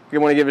 we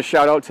want to give a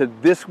shout out to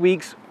this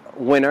week's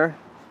winner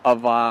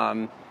of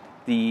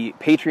the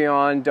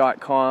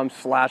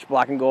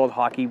patreon.com/Black and Gold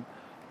hockey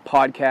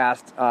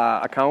podcast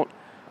account.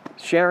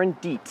 Sharon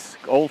Dietz,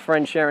 old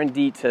friend Sharon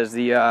Dietz, is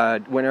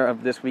the winner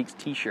of this week's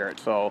T-shirt.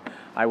 So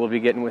I will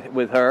be getting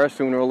with her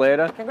sooner or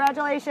later.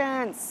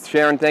 Congratulations,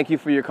 Sharon! Thank you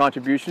for your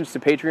contributions to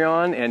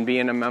Patreon and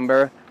being a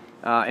member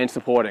and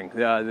supporting.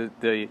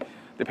 The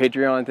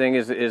Patreon thing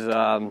is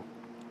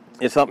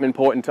something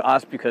important to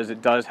us, because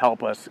it does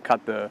help us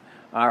cut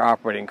our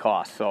operating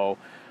costs. So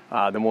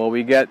the more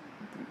we get,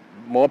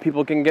 more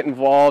people can get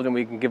involved, and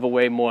we can give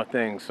away more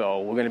things. So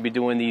we're going to be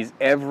doing these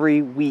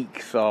every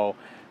week. So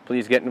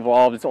please get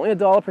involved. It's only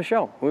 $1 per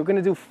show. We're going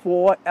to do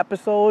 4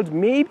 episodes,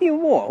 maybe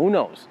more. Who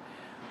knows?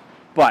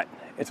 But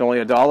it's only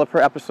 $1 per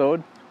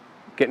episode.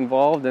 Get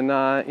involved, and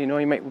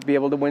you might be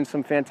able to win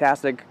some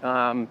fantastic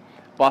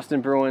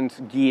Boston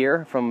Bruins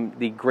gear from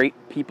the great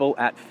people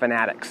at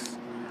Fanatics.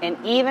 And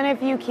even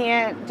if you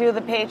can't do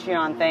the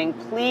Patreon thing,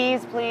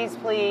 please, please,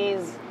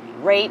 please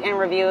rate and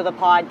review the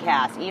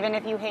podcast. Even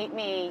if you hate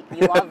me,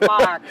 you love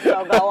Mark,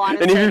 so go on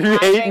and even if you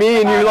hate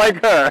me and you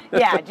like her.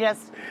 Yeah,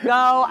 just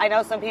go. I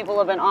know some people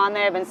have been on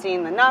there, been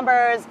seeing the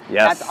numbers.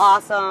 Yes. That's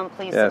awesome.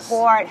 Please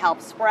support,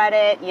 help spread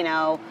it,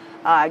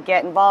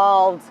 get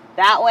involved.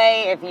 That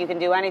way, if you can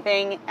do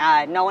anything,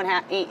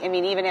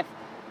 even if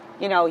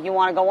you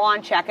want to go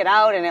on, check it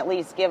out, and at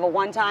least give a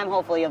one-time.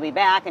 Hopefully you'll be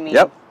back.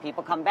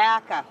 People come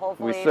back.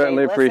 Hopefully we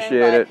certainly they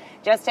appreciate it.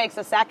 Just takes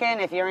a second.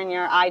 If you're in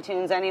your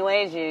iTunes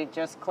anyways, you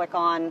just click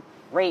on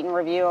rate and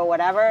review or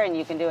whatever, and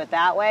you can do it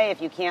that way.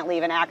 If you can't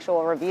leave an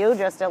actual review,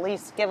 just at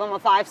least give them a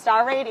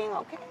 5-star rating.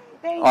 Okay,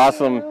 thank you.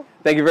 Awesome.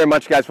 Thank you very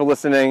much, guys, for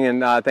listening,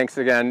 and thanks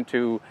again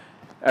to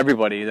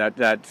everybody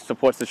that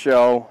supports the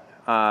show.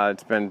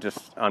 It's been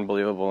just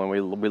unbelievable, and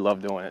we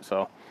love doing it.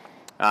 So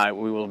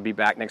we will be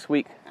back next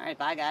week. All right,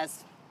 bye,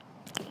 guys.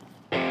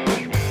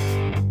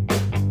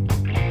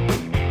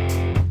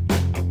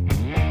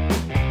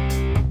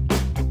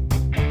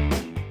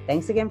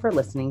 Thanks again for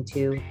listening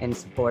to and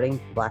supporting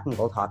the Black and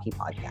Gold Hockey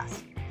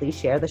Podcast. Please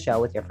share the show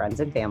with your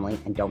friends and family,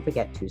 and don't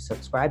forget to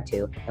subscribe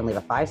to and leave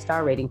a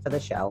 5-star rating for the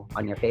show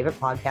on your favorite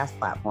podcast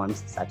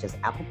platforms such as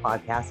Apple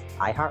Podcasts,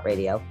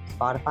 iHeartRadio,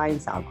 Spotify,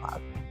 and SoundCloud.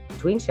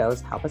 Between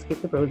shows, help us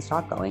keep the Bruins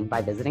talk going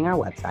by visiting our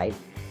website,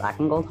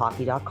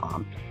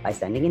 blackandgoldhockey.com, by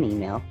sending an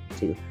email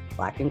to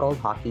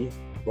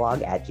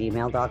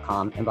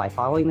blackandgoldhockeyblog@gmail.com, and by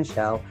following the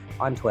show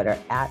on Twitter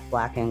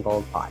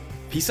 @blackandgoldpod.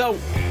 Peace out.